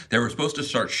script. They were supposed to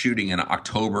start shooting in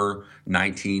October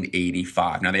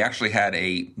 1985. Now, they actually had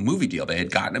a movie deal. They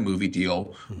had gotten a movie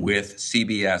deal with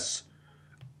CBS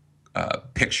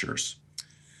Pictures.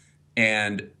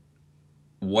 And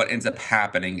what ends up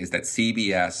happening is that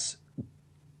CBS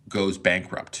goes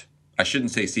bankrupt. I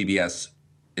shouldn't say CBS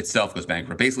itself goes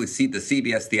bankrupt. Basically, the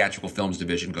CBS Theatrical Films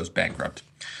Division goes bankrupt.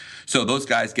 So those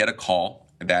guys get a call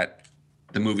that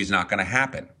the movie's not going to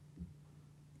happen.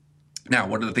 Now,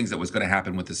 one of the things that was going to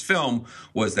happen with this film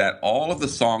was that all of the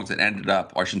songs that ended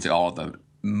up, or I shouldn't say all of them,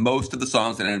 most of the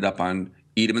songs that ended up on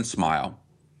Eat 'Em and Smile,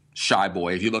 Shy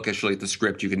Boy. If you look actually at the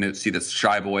script, you can see that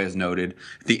Shy Boy is noted.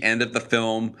 At the end of the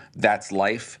film, That's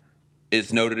Life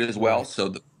is noted as well. Right.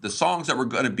 So the songs that were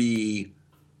going to be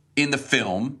in the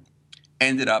film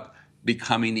ended up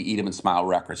becoming the Eat 'Em and Smile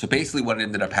record. So basically what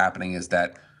ended up happening is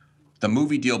that the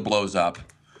movie deal blows up.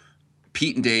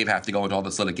 Pete and Dave have to go into all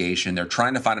this litigation. They're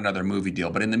trying to find another movie deal.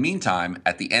 But in the meantime,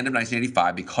 at the end of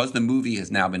 1985, because the movie has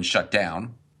now been shut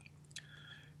down,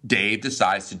 Dave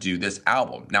decides to do this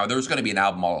album. Now, there was going to be an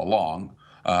album all along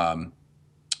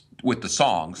with the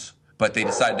songs, but they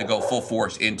decided to go full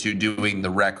force into doing the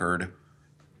record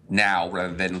now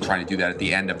rather than trying to do that at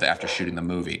the end of after shooting the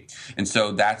movie. And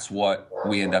so that's what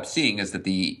we end up seeing, is that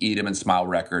the Eat 'Em and Smile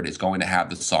record is going to have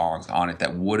the songs on it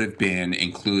that would have been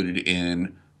included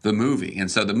in the movie.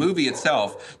 And so the movie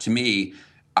itself, to me,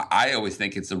 I always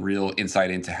think it's a real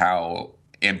insight into how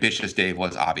ambitious Dave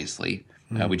was, obviously.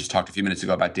 We just talked a few minutes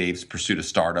ago about Dave's pursuit of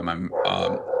stardom.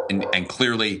 And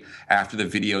clearly, after the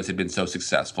videos had been so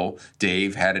successful,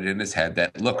 Dave had it in his head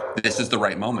that, look, this is the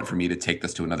right moment for me to take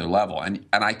this to another level. And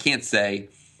I can't say,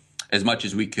 as much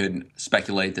as we could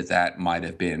speculate that might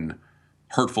have been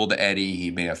hurtful to Eddie. He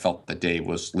may have felt that Dave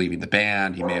was leaving the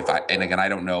band. He may have, and again, I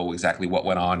don't know exactly what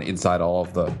went on inside all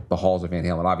of the halls of Van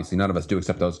Halen. Obviously, none of us do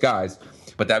except those guys.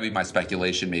 But that'd be my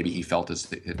speculation. Maybe he felt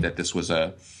that this was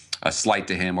a slight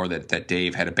to him, or that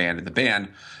Dave had abandoned the band.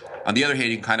 On the other hand,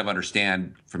 you can kind of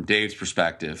understand from Dave's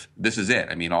perspective, this is it.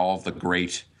 I mean, all of the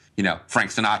great,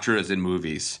 Frank Sinatra is in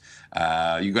movies.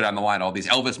 You go down the line, all these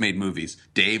Elvis made movies.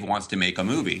 Dave wants to make a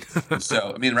movie.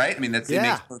 So, I mean, right? I mean, it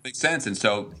makes perfect sense. And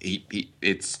so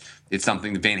it's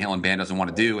something the Van Halen band doesn't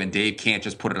want to do, and Dave can't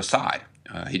just put it aside.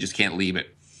 He just can't leave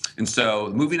it. And so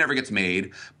the movie never gets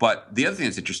made. But the other thing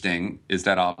that's interesting is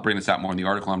that, I'll bring this out more in the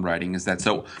article I'm writing, is that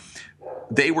so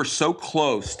they were so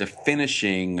close to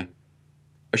finishing.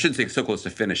 I shouldn't say so close to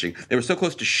finishing. They were so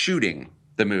close to shooting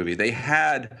the movie. They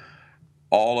had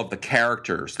all of the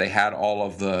characters. They had all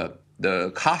of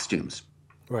the costumes.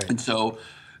 Right. And so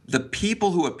the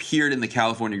people who appeared in the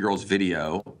California Girls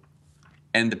video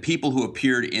and the people who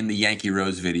appeared in the Yankee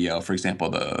Rose video, for example,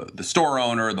 the store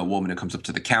owner, the woman who comes up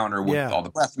to the counter with all the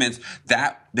breath mints,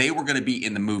 that they were going to be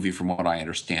in the movie from what I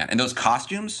understand. And those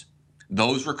costumes,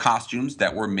 those were costumes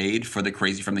that were made for the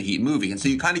Crazy from the Heat movie. And so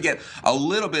you kind of get a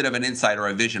little bit of an insight or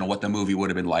a vision of what the movie would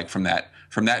have been like from that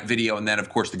video. And then, of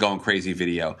course, the Going Crazy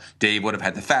video. Dave would have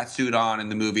had the fat suit on in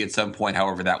the movie at some point.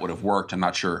 However, that would have worked. I'm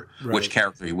not sure which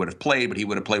character he would have played, but he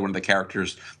would have played one of the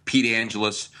characters. Pete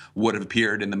Angelus would have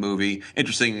appeared in the movie.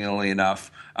 Interestingly enough,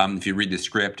 if you read the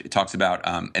script, it talks about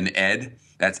an Ed.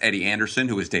 That's Eddie Anderson,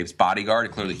 who was Dave's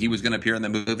bodyguard. Clearly, he was going to appear in the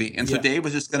movie. And so Dave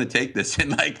was just going to take this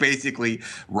and basically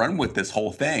run with this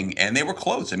whole thing. And they were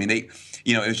close. I mean,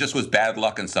 it was bad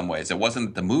luck in some ways. It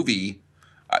wasn't the movie.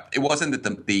 It wasn't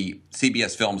that the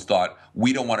CBS Films thought,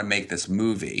 we don't want to make this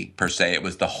movie, per se. It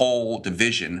was the whole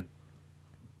division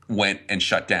went and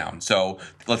shut down. So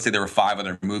let's say there were 5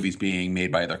 other movies being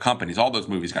made by other companies. All those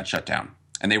movies got shut down.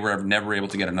 And they were never able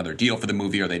to get another deal for the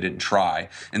movie, or they didn't try.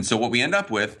 And so what we end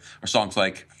up with are songs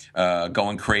like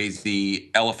Going Crazy,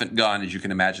 Elephant Gun, as you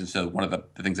can imagine. So one of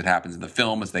the things that happens in the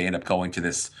film is they end up going to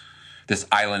this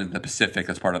island in the Pacific.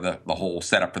 That's part of the whole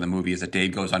setup for the movie, is that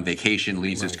Dave goes on vacation,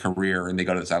 leaves his career, and they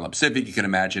go to this island in the Pacific. You can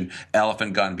imagine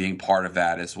Elephant Gun being part of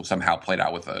that, as somehow played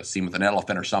out with a scene with an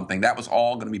elephant or something. That was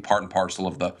all going to be part and parcel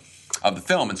of the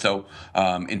film. And so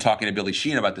in talking to Billy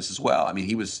Sheehan about this as well, I mean,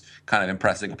 he was kind of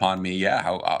impressing upon me,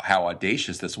 how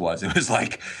audacious this was. It was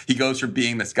like he goes from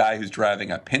being this guy who's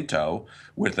driving a Pinto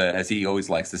with as he always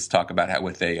likes to talk about,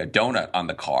 with a donut on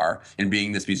the car, and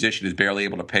being this musician who's barely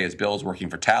able to pay his bills working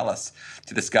for Talus,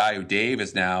 to this guy who Dave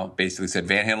has now basically said,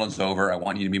 Van Halen's over, I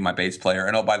want you to be my bass player,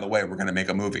 and oh, by the way, we're going to make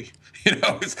a movie,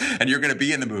 and you're going to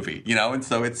be in the movie, and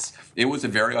so it was a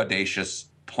very audacious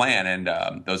plan,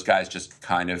 and those guys just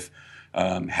kind of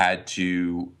had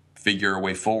to figure a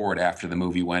way forward after the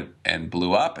movie went and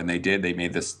blew up, and they did. They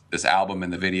made this album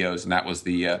and the videos, and that was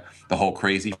the whole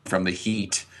Crazy from the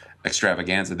Heat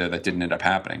extravaganza there that didn't end up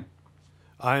happening.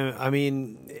 I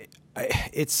mean,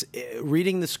 it's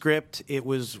reading the script. It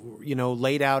was,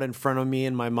 laid out in front of me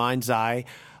in my mind's eye.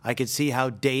 I could see how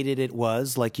dated it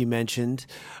was, like you mentioned.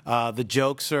 The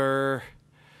jokes are.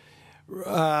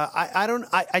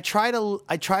 I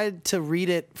tried to read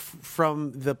it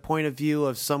from the point of view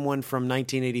of someone from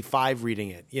 1985 reading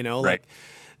it. Right. Like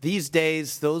these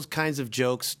days, those kinds of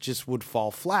jokes just would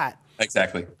fall flat.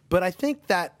 Exactly. But I think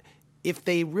that if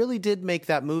they really did make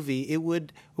that movie, it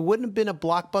wouldn't have been a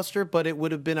blockbuster, but it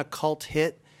would have been a cult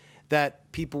hit that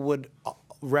people would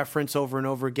reference over and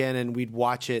over again, and we'd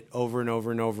watch it over and over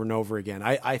and over and over again.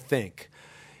 I think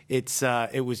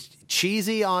it was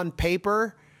cheesy on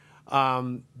paper.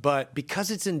 But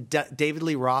because it's in David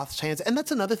Lee Roth's hands, and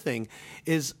that's another thing,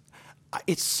 is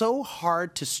it's so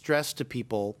hard to stress to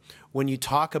people when you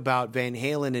talk about Van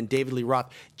Halen and David Lee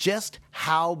Roth, just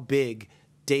how big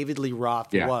David Lee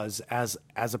Roth was as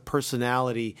a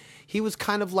personality. He was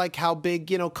kind of like how big,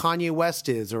 Kanye West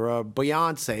is, or a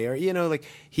Beyonce, or, like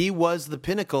he was the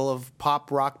pinnacle of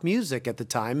pop rock music at the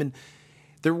time. And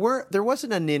there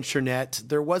wasn't an internet.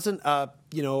 There wasn't a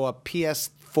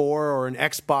PS4 or an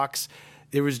Xbox.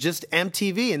 There was just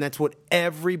MTV, and that's what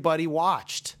everybody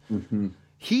watched. Mm-hmm.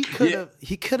 He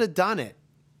could have done it.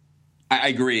 I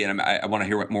agree, and I want to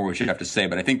hear what more we should have to say.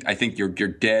 But I think you're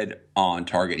dead on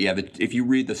target. Yeah, if you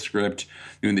read the script,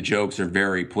 the jokes are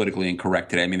very politically incorrect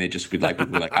today. I mean, they just would like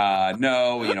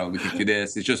no, we can do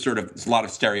this. It's just sort of it's a lot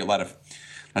of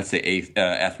let's say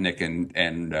ethnic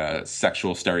and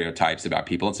sexual stereotypes about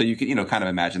people, and so you can kind of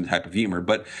imagine the type of humor.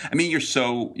 But I mean, you're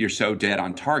so dead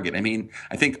on target. I mean,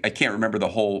 I can't remember the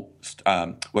whole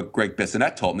what Greg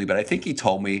Bissonette told me, but I think he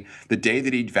told me the day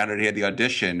that he found out he had the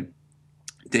audition,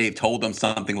 Dave told him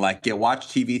something like, "Yeah, watch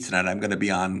TV tonight. I'm going to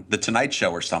be on the Tonight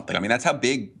Show or something." I mean, that's how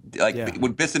big.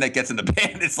 When Bissonette gets in the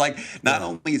band, it's like not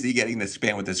only is he getting this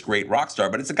band with this great rock star,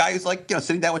 but it's a guy who's like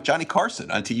sitting down with Johnny Carson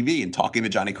on TV and talking to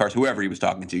Johnny Carson, whoever he was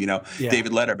talking to,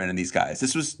 David Letterman and these guys.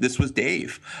 This was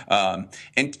Dave.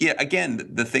 And yeah, again,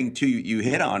 the thing too you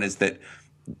hit on is that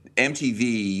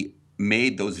MTV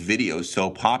made those videos so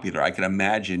popular. I can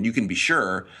imagine, you can be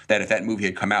sure that if that movie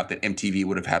had come out, that MTV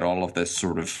would have had all of this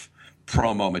sort of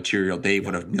promo material. Dave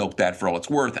would have milked that for all it's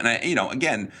worth. And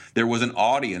again, there was an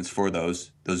audience for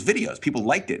those videos. People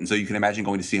liked it, and so you can imagine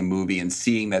going to see a movie and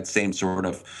seeing that same sort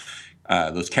of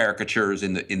those caricatures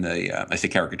in the I say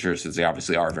caricatures because they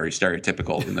obviously are very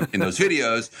stereotypical in those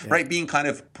videos, right? Being kind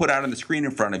of put out on the screen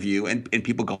in front of you, and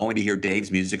people going to hear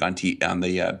Dave's music on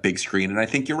the big screen. And I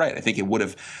think you're right. I think it would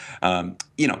have,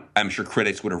 I'm sure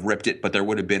critics would have ripped it, but there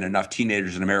would have been enough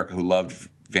teenagers in America who loved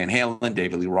Van Halen,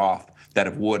 David Lee Roth, that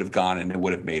it would have gone and it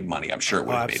would have made money. I'm sure it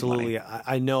would have made money. Absolutely.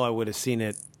 I know I would have seen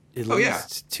it at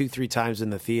least 2-3 times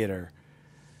in the theater.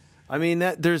 I mean,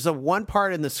 there's one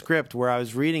part in the script where I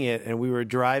was reading it and we were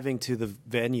driving to the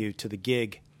venue, to the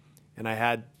gig, and I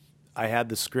had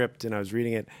the script and I was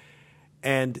reading it,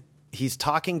 and he's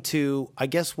talking to, I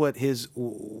guess, what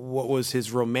was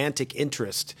his romantic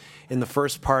interest in the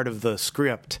first part of the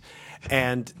script,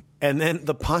 and then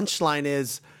the punchline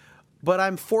is, "But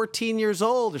I'm 14 years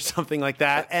old," or something like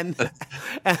that. And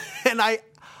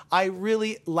I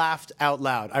really laughed out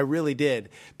loud. I really did.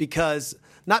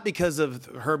 Not because of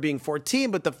her being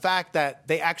 14, but the fact that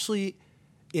they actually,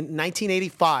 in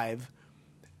 1985,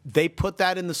 they put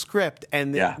that in the script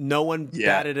and no one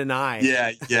batted an eye.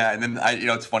 Yeah. And then,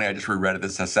 it's funny, I just reread it.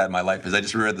 This is how sad my life is. I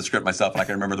just reread the script myself and I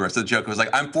can remember the rest of the joke. It was like,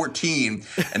 "I'm 14.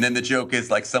 And then the joke is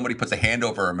like somebody puts a hand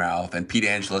over her mouth and Pete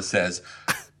Angela says,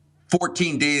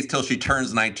 14 days till she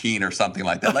turns 19 or something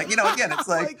like that. Like, again, it's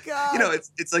like,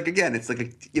 it's like, again, it's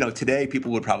like, today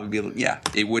people would probably be,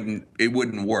 it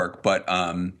wouldn't work. But,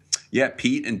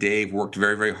 Pete and Dave worked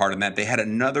very, very hard on that. They had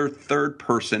another third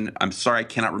person. I'm sorry, I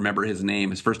cannot remember his name.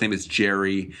 His first name is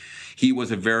Jerry. He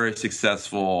was a very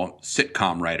successful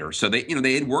sitcom writer. So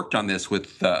they had worked on this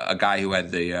with a guy who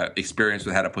had the experience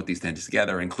with how to put these things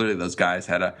together. And clearly those guys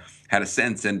had a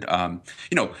sense. And,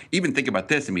 even think about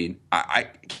this. I mean,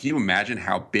 can you imagine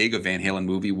how big a Van Halen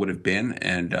movie would have been?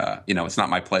 And, it's not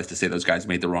my place to say those guys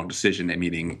made the wrong decision,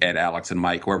 meaning Ed, Alex, and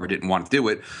Mike, whoever didn't want to do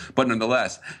it. But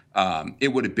nonetheless, it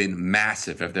would have been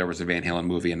massive if there was a Van Halen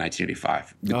movie in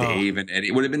 1985 with Dave and Eddie.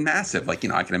 It would have been massive. Like,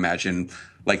 I can imagine,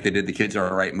 like they did the Kids Are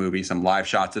All Right movie, some live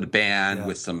shots of the band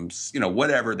with some,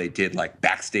 whatever they did, like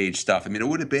backstage stuff. I mean, it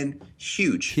would have been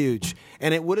huge. Huge.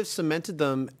 And it would have cemented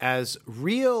them as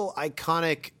real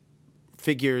iconic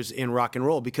figures in rock and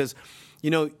roll because,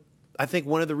 I think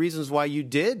one of the reasons why you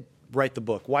did write the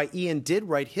book, why Ian did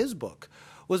write his book,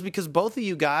 was because both of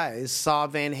you guys saw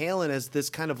Van Halen as this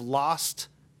kind of lost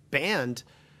band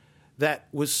that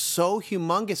was so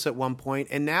humongous at one point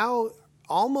and now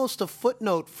almost a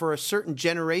footnote for a certain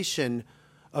generation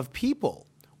of people.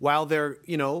 While they're,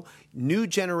 new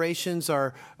generations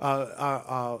are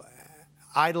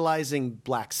idolizing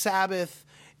Black Sabbath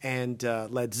and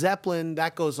Led Zeppelin,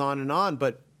 that goes on and on.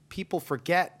 But people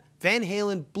forget Van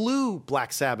Halen blew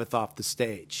Black Sabbath off the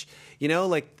stage. And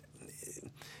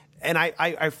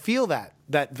I feel that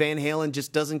Van Halen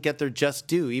just doesn't get their just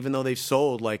due, even though they've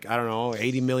sold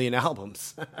 80 million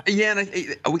albums. Yeah,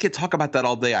 and we could talk about that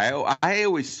all day. I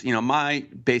always, my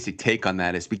basic take on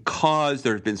that is because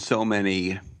there's been so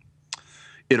many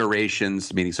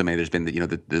iterations, meaning so many. There's been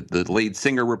the lead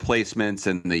singer replacements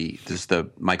and the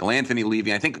Michael Anthony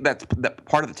leaving. I think that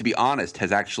part of it, to be honest,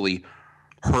 has actually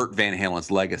hurt Van Halen's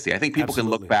legacy. I think people can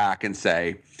look back and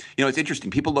say, it's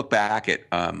interesting. People look back at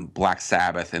Black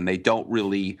Sabbath and they don't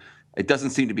really. It doesn't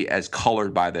seem to be as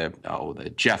colored by the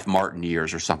Jeff Martin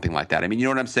years or something like that. I mean, you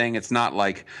know what I'm saying? It's not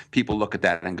like people look at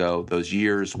that and go, those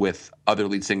years with other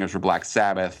lead singers for Black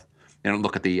Sabbath. They don't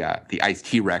look at the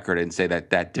Ice-T record and say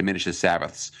that diminishes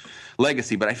Sabbath's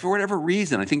legacy. But for whatever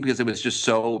reason, I think because it was just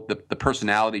so the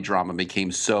personality drama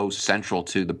became so central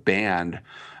to the band.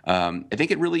 I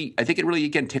think it really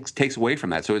again takes away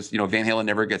from that. So it's Van Halen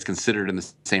never gets considered in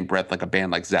the same breath like a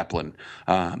band like Zeppelin.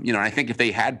 And I think if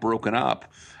they had broken up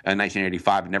in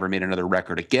 1985 and never made another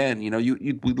record again,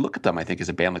 we'd look at them, I think, as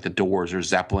a band like the Doors or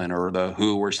Zeppelin or the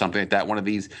Who or something like that. One of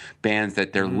these bands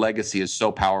that their legacy is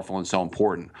so powerful and so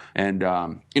important. And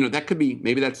that could be,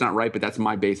 maybe that's not right, but that's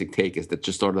my basic take, is that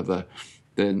just sort of the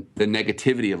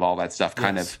negativity of all that stuff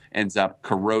kind of ends up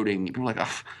corroding. People are like,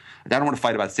 oh, I don't want to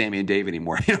fight about Sammy and Dave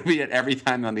anymore. Every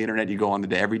time on the internet you go on the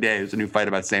day, every day there's a new fight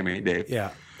about Sammy and Dave.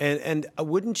 Yeah, and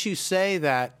wouldn't you say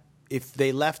that if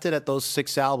they left it at those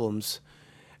 6 albums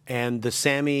and the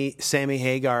Sammy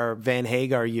Hagar, Van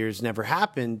Hagar years never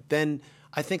happened, then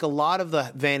I think a lot of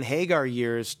the Van Hagar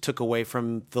years took away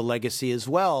from the legacy as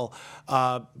well,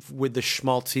 with the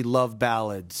schmaltzy love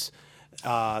ballads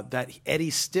that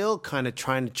Eddie's still kind of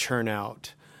trying to churn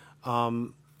out.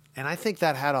 And I think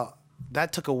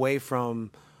that took away from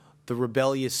the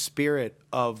rebellious spirit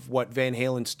of what Van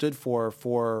Halen stood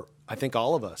for I think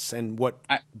all of us, and what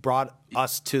brought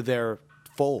us to their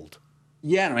fold.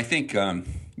 Yeah, and I think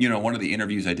one of the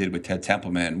interviews I did with Ted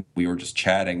Templeman, we were just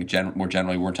chatting more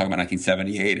generally. We weren't talking about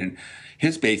 1978, and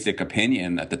his basic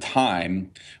opinion at the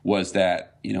time was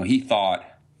that he thought,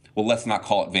 well, let's not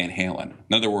call it Van Halen.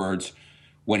 In other words,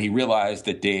 when he realized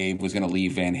that Dave was going to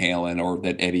leave Van Halen, or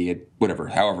that Eddie had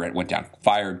however it went down,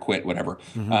 fired, quit, whatever,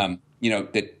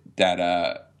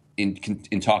 that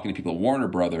in talking to people at Warner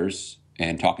Brothers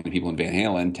and talking to people in Van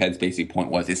Halen, Ted's basic point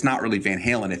was it's not really Van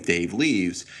Halen if Dave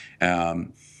leaves.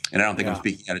 And I don't think I'm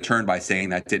speaking out of turn by saying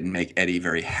that didn't make Eddie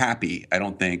very happy. I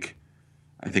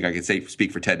think I could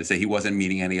speak for Ted to say he wasn't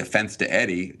meaning any offense to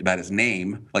Eddie about his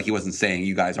name. Like, he wasn't saying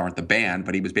you guys aren't the band,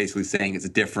 but he was basically saying it's a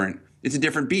different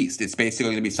beast. It's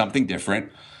basically going to be something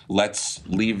different. Let's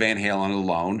leave Van Halen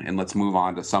alone and let's move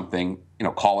on to something,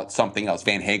 call it something else,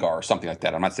 Van Hagar or something like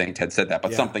that. I'm not saying Ted said that,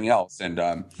 but something else. And,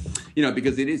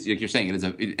 because it is, like you're saying, it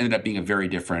ended up being a very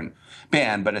different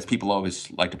band. But as people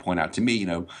always like to point out to me,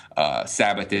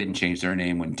 Sabbath didn't change their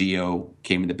name when Dio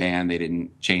came in the band. They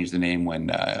didn't change the name when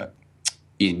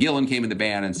Ian Gillan came in the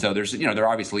band. And so there's, there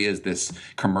obviously is this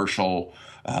commercial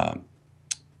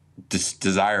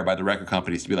desire by the record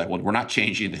companies to be like, well, we're not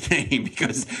changing the name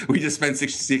because we just spent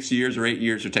 6 years or 8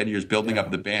 years or 10 years building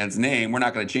up the band's name. We're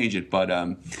not going to change it. But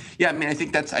I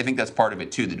think that's part of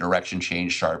it too. The direction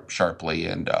changed sharply,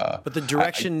 and but the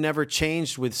direction never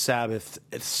changed with Sabbath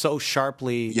so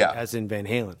sharply as in Van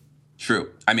Halen.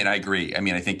 True. I agree.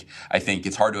 I think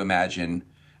it's hard to imagine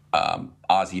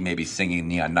Ozzy maybe singing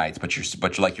Neon Nights, but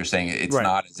you're saying it's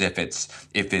not as if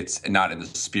it's not in the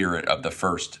spirit of the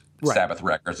first Sabbath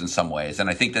records in some ways, and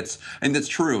I think that's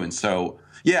true. And so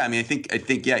I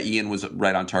think Ian was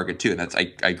right on target too, and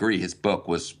I agree. His book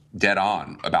was dead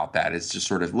on about that. It's just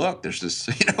sort of, look, there's this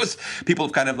people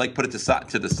have kind of like put it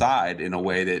to the side in a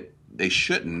way that they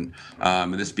shouldn't.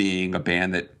 And this being a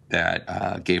band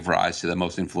that gave rise to the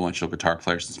most influential guitar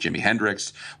player since Jimi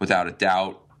Hendrix, without a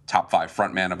doubt. Top 5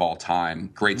 frontman of all time.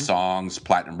 Great songs,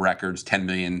 platinum records, 10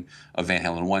 million of Van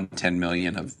Halen 1, 10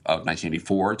 million of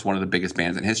 1984. It's one of the biggest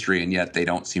bands in history, and yet they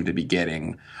don't seem to be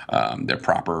getting their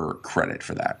proper credit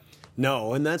for that.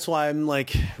 No, and that's why I'm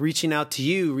like reaching out to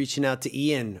you, reaching out to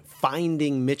Ian,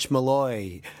 finding Mitch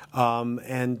Malloy,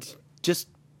 and just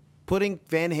putting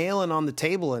Van Halen on the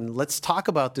table, and let's talk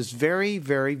about this very,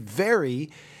 very,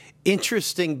 very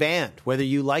interesting band, whether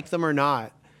you like them or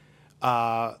not.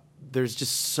 There's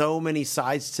just so many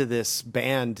sides to this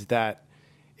band that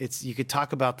you could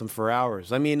talk about them for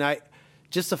hours.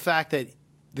 Just the fact that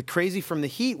the Crazy from the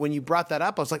Heat, when you brought that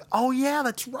up, I was like, oh yeah,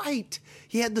 that's right.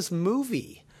 He had this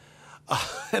movie.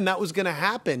 And that was going to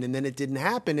happen, and then it didn't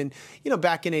happen. And,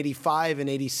 back in 85 and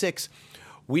 86,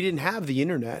 we didn't have the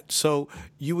internet. So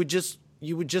you would just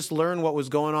learn what was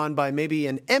going on by maybe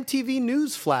an MTV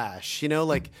News flash, and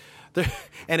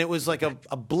it was like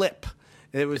a blip.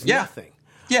 It was nothing.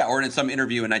 Yeah, or in some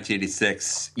interview in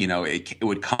 1986, it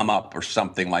would come up or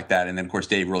something like that. And then, of course,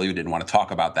 Dave really didn't want to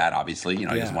talk about that, obviously. He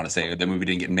doesn't want to say the movie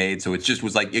didn't get made. So it just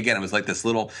was like, again, it was like this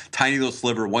tiny little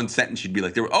sliver, one sentence. You'd be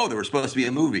like, there were supposed to be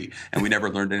a movie. And we never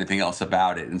learned anything else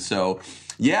about it. And so,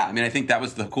 yeah, I think that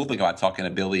was the cool thing about talking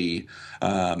to Billy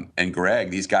and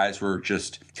Greg. These guys were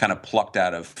just kind of plucked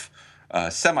out of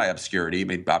semi-obscurity.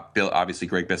 Bill, obviously,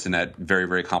 Greg Bissonette, very,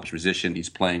 very accomplished musician. He's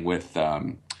playing with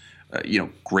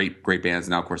great bands.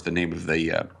 Now, of course, the name of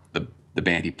the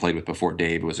band he played with before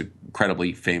Dave was an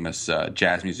incredibly famous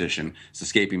jazz musician. It's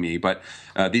escaping me. But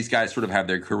these guys sort of have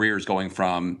their careers going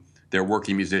from they're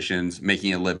working musicians,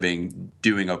 making a living,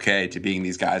 doing okay, to being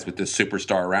these guys with this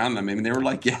superstar around them. They were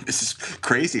like, yeah, this is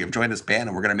crazy. I'm joining this band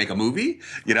and we're going to make a movie.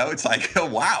 It's like, oh,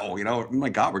 wow. Oh my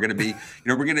God, we're going to be,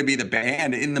 we're going to be the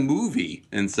band in the movie.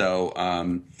 And so,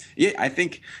 I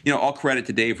think, all credit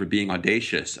to Dave for being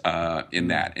audacious in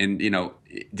that. And,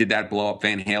 did that blow up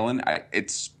Van Halen?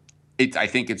 I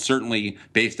think it's certainly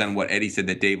based on what Eddie said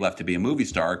that Dave left to be a movie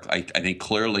star. I think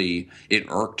clearly it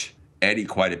irked Eddie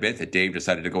quite a bit that Dave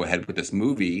decided to go ahead with this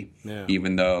movie,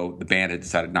 even though the band had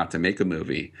decided not to make a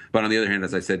movie. But on the other hand,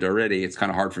 as I said already, it's kind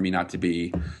of hard for me not to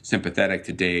be sympathetic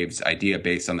to Dave's idea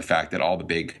based on the fact that all the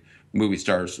big movie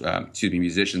stars,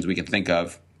 musicians we can think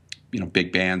of,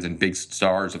 big bands and big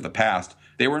stars of the past,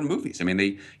 they were in movies.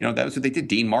 They, that was what they did.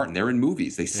 Dean Martin, they were in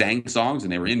movies. They sang songs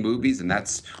and they were in movies, and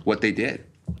that's what they did.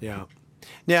 Yeah.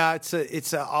 Yeah,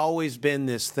 it's always been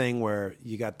this thing where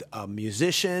you got a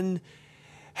musician,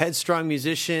 headstrong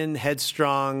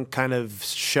kind of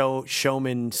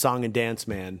showman, song and dance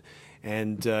man.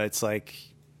 And it's like,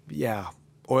 yeah,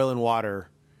 oil and water.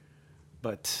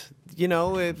 But,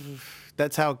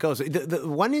 that's how it goes. The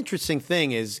one interesting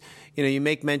thing is, you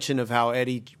make mention of how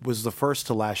Eddie was the first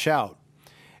to lash out.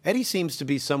 Eddie seems to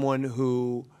be someone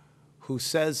who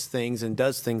says things and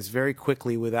does things very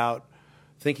quickly without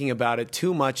thinking about it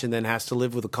too much and then has to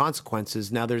live with the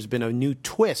consequences. Now there's been a new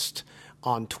twist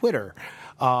on Twitter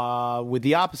with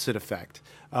the opposite effect.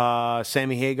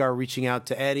 Sammy Hagar reaching out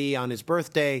to Eddie on his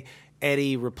birthday,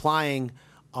 Eddie replying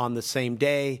on the same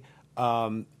day.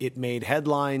 It made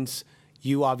headlines.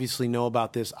 You obviously know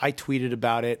about this. I tweeted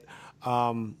about it.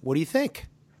 What do you think?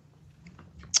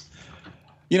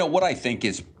 What I think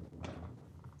is,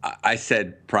 I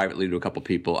said privately to a couple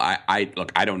people,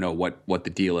 look, I don't know what the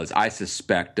deal is. I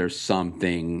suspect there's some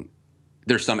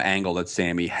angle that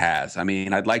Sammy has.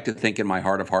 I'd like to think in my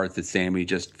heart of hearts that Sammy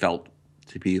just felt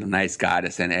to be a nice guy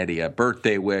to send Eddie a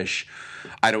birthday wish.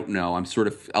 I don't know. I'm sort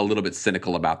of a little bit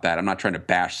cynical about that. I'm not trying to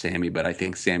bash Sammy, but I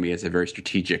think Sammy is a very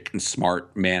strategic and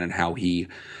smart man in how he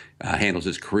handles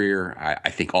his career. I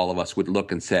think all of us would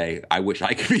look and say, I wish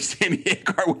I could be Sammy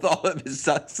Hagar with all of his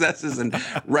successes and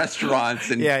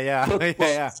restaurants and yeah. I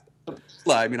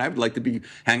would like to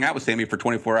hang out with Sammy for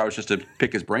 24 hours just to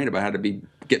pick his brain about how to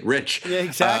get rich. Yeah,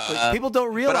 exactly. People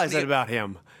don't realize that about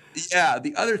him. Yeah.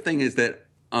 The other thing is that,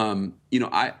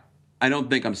 I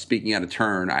don't think I'm speaking out of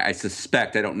turn. I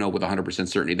suspect, I don't know with 100%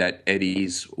 certainty, that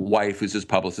Eddie's wife, who's his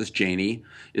publicist, Janie,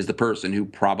 is the person who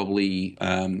probably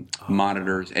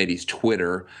monitors Eddie's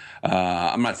Twitter.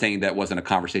 I'm not saying that wasn't a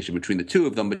conversation between the two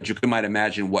of them, but you might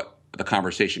imagine what the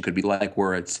conversation could be like,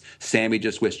 where it's, Sammy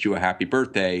just wished you a happy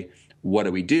birthday. What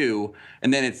do we do?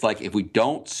 And then it's like, if we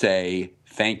don't say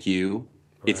thank you,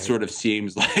 it sort of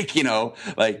seems like,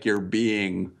 like you're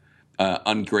being an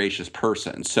ungracious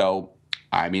person. So,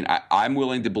 I'm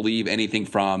willing to believe anything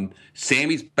from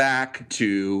Sammy's back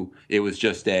to it was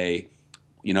just the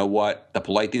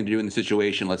polite thing to do in the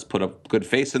situation. Let's put a good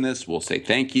face in this. We'll say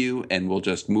thank you, and we'll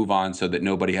just move on so that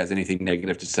nobody has anything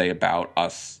negative to say about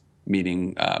us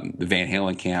meeting the Van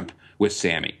Halen camp with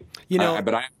Sammy.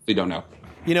 But I actually don't know.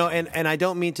 And I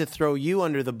don't mean to throw you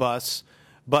under the bus,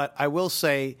 but I will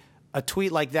say a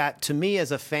tweet like that, to me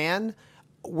as a fan,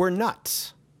 we're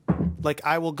nuts. Like,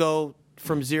 I will go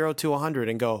from 0 to 100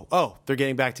 and go, oh, they're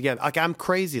getting back together. Like, I'm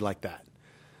crazy like that.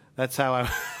 That's how I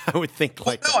would think.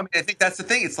 Like, no, I think that's the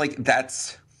thing. It's like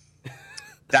that's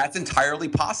entirely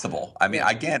possible.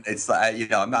 Again, it's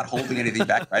I'm not holding anything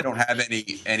back. I don't have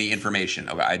any information.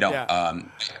 Okay, I don't. Yeah.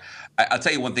 I'll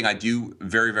tell you one thing I do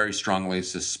very, very strongly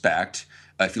suspect.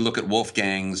 If you look at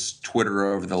Wolfgang's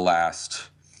Twitter over the last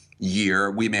year,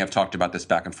 we may have talked about this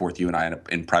back and forth, you and I,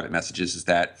 in private messages, is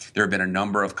that there have been a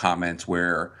number of comments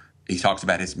where he talks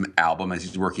about his album as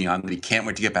he's working on it. He can't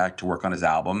wait to get back to work on his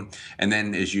album. And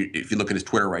then if you look at his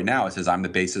Twitter right now, it says, I'm the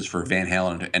bassist for Van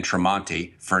Halen and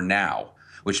Tremonti for now,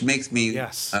 which makes me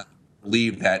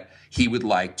believe that he would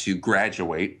like to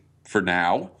graduate for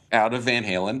now out of Van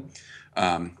Halen.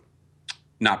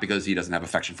 Not because he doesn't have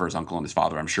affection for his uncle and his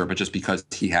father, I'm sure, but just because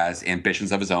he has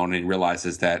ambitions of his own and he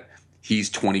realizes that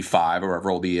he's 25 or however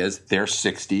old he is. They're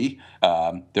 60.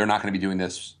 They're not going to be doing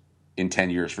this in 10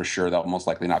 years for sure. They'll most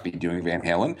likely not be doing Van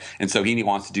Halen. And so he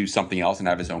wants to do something else and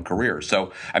have his own career.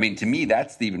 So, I mean, to me,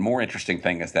 that's the even more interesting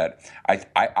thing is that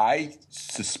I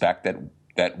suspect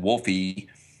that Wolfie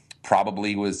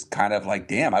probably was kind of like,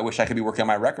 damn, I wish I could be working on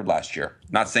my record last year.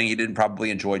 Not saying he didn't probably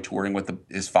enjoy touring with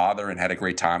his father and had a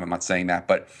great time. I'm not saying that.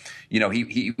 But, you know,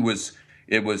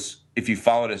 if you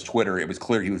followed his Twitter, it was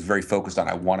clear he was very focused on,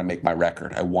 I want to make my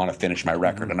record. I want to finish my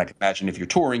record. Mm-hmm. And I can imagine if you're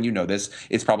touring, you know this,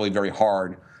 it's probably very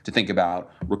hard to think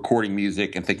about recording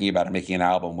music and thinking about making an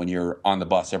album when you're on the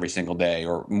bus every single day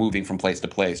or moving from place to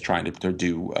place trying to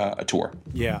do a tour.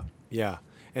 Yeah, yeah.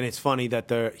 And it's funny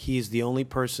that he's the only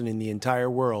person in the entire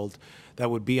world that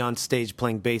would be on stage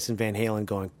playing bass in Van Halen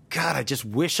going, God, I just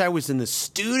wish I was in the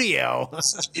studio.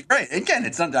 Right. Again,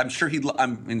 it's not, I'm sure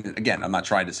I'm not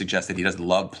trying to suggest that he doesn't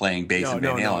love playing bass in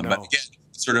Van Halen, but again,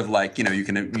 sort of like, you know, you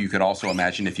could also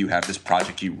imagine if you have this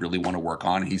project you really want to work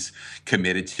on, he's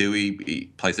committed to,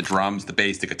 he plays the drums, the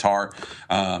bass, the guitar,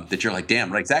 that you're like, damn,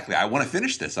 right, exactly. I want to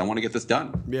finish this. I want to get this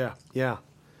done. Yeah. Yeah.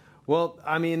 Well,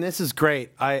 I mean, this is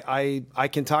great. I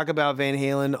can talk about Van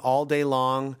Halen all day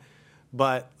long,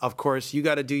 but of course you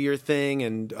got to do your thing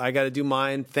and I got to do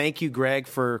mine. Thank you, Greg,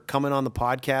 for coming on the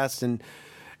podcast and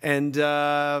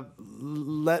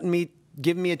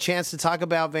giving me a chance to talk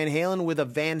about Van Halen with a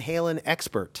Van Halen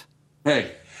expert.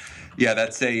 Hey, yeah,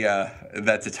 that's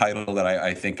a title that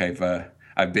I think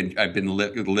I've been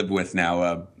lived with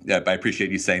now. I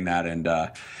appreciate you saying that. And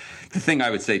the thing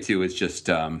I would say too is just.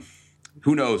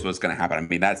 Who knows what's going to happen? I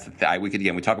mean, that's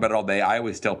we talk about it all day. I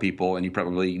always tell people, and you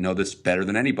probably know this better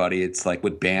than anybody. It's like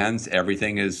with bands,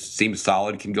 everything seems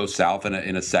solid, can go south in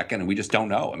a second, and we just don't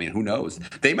know. I mean, who knows?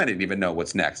 They might not even know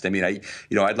what's next. I mean,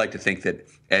 I'd like to think that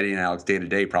Eddie and Alex day to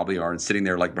day probably aren't sitting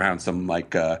there like around some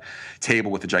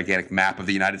table with a gigantic map of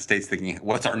the United States, thinking,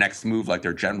 "What's our next move?" Like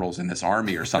they're generals in this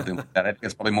army or something like that. I think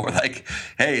it's probably more like,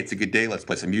 "Hey, it's a good day. Let's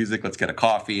play some music. Let's get a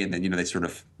coffee," and then they sort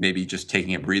of maybe just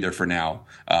taking a breather for now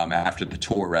after the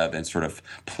tour, rather than sort of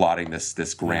plotting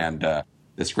this grand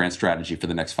strategy for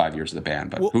the next 5 years of the band.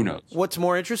 But who knows? What's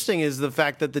more interesting is the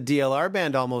fact that the DLR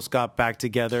band almost got back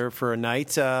together for a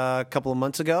night a couple of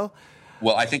months ago.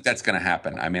 Well, I think that's going to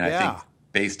happen. I mean, I think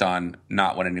based on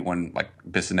not what anyone like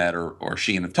Bissonette or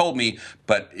Sheehan have told me,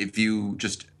 but if you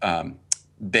just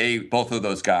both of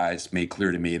those guys made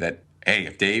clear to me that, hey,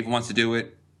 if Dave wants to do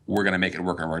it, we're going to make it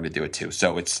work and we're going to do it too.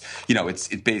 So it's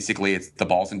basically the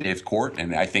ball's in Dave's court.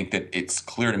 And I think that it's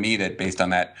clear to me that based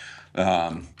on that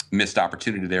missed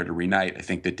opportunity there to reunite, I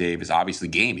think that Dave is obviously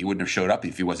game. He wouldn't have showed up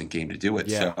if he wasn't game to do it.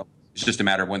 Yeah. So it's just a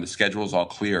matter of when the schedule is all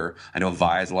clear. I know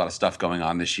Vi has a lot of stuff going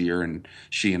on this year and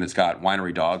Sheehan has got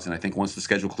Winery Dogs. And I think once the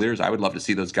schedule clears, I would love to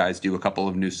see those guys do a couple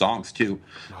of new songs too.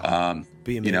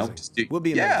 Be amazing. We'll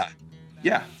be amazing.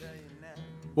 Yeah.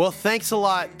 Well, thanks a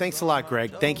lot. Thanks a lot,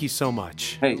 Greg. Thank you so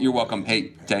much. Hey, you're welcome.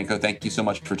 Hey, Danko, thank you so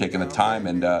much for taking the time.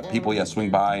 And people, swing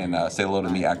by and say hello to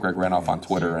me at Greg Renoff on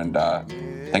Twitter. And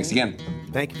thanks again.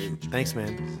 Thank you. Thanks,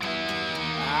 man.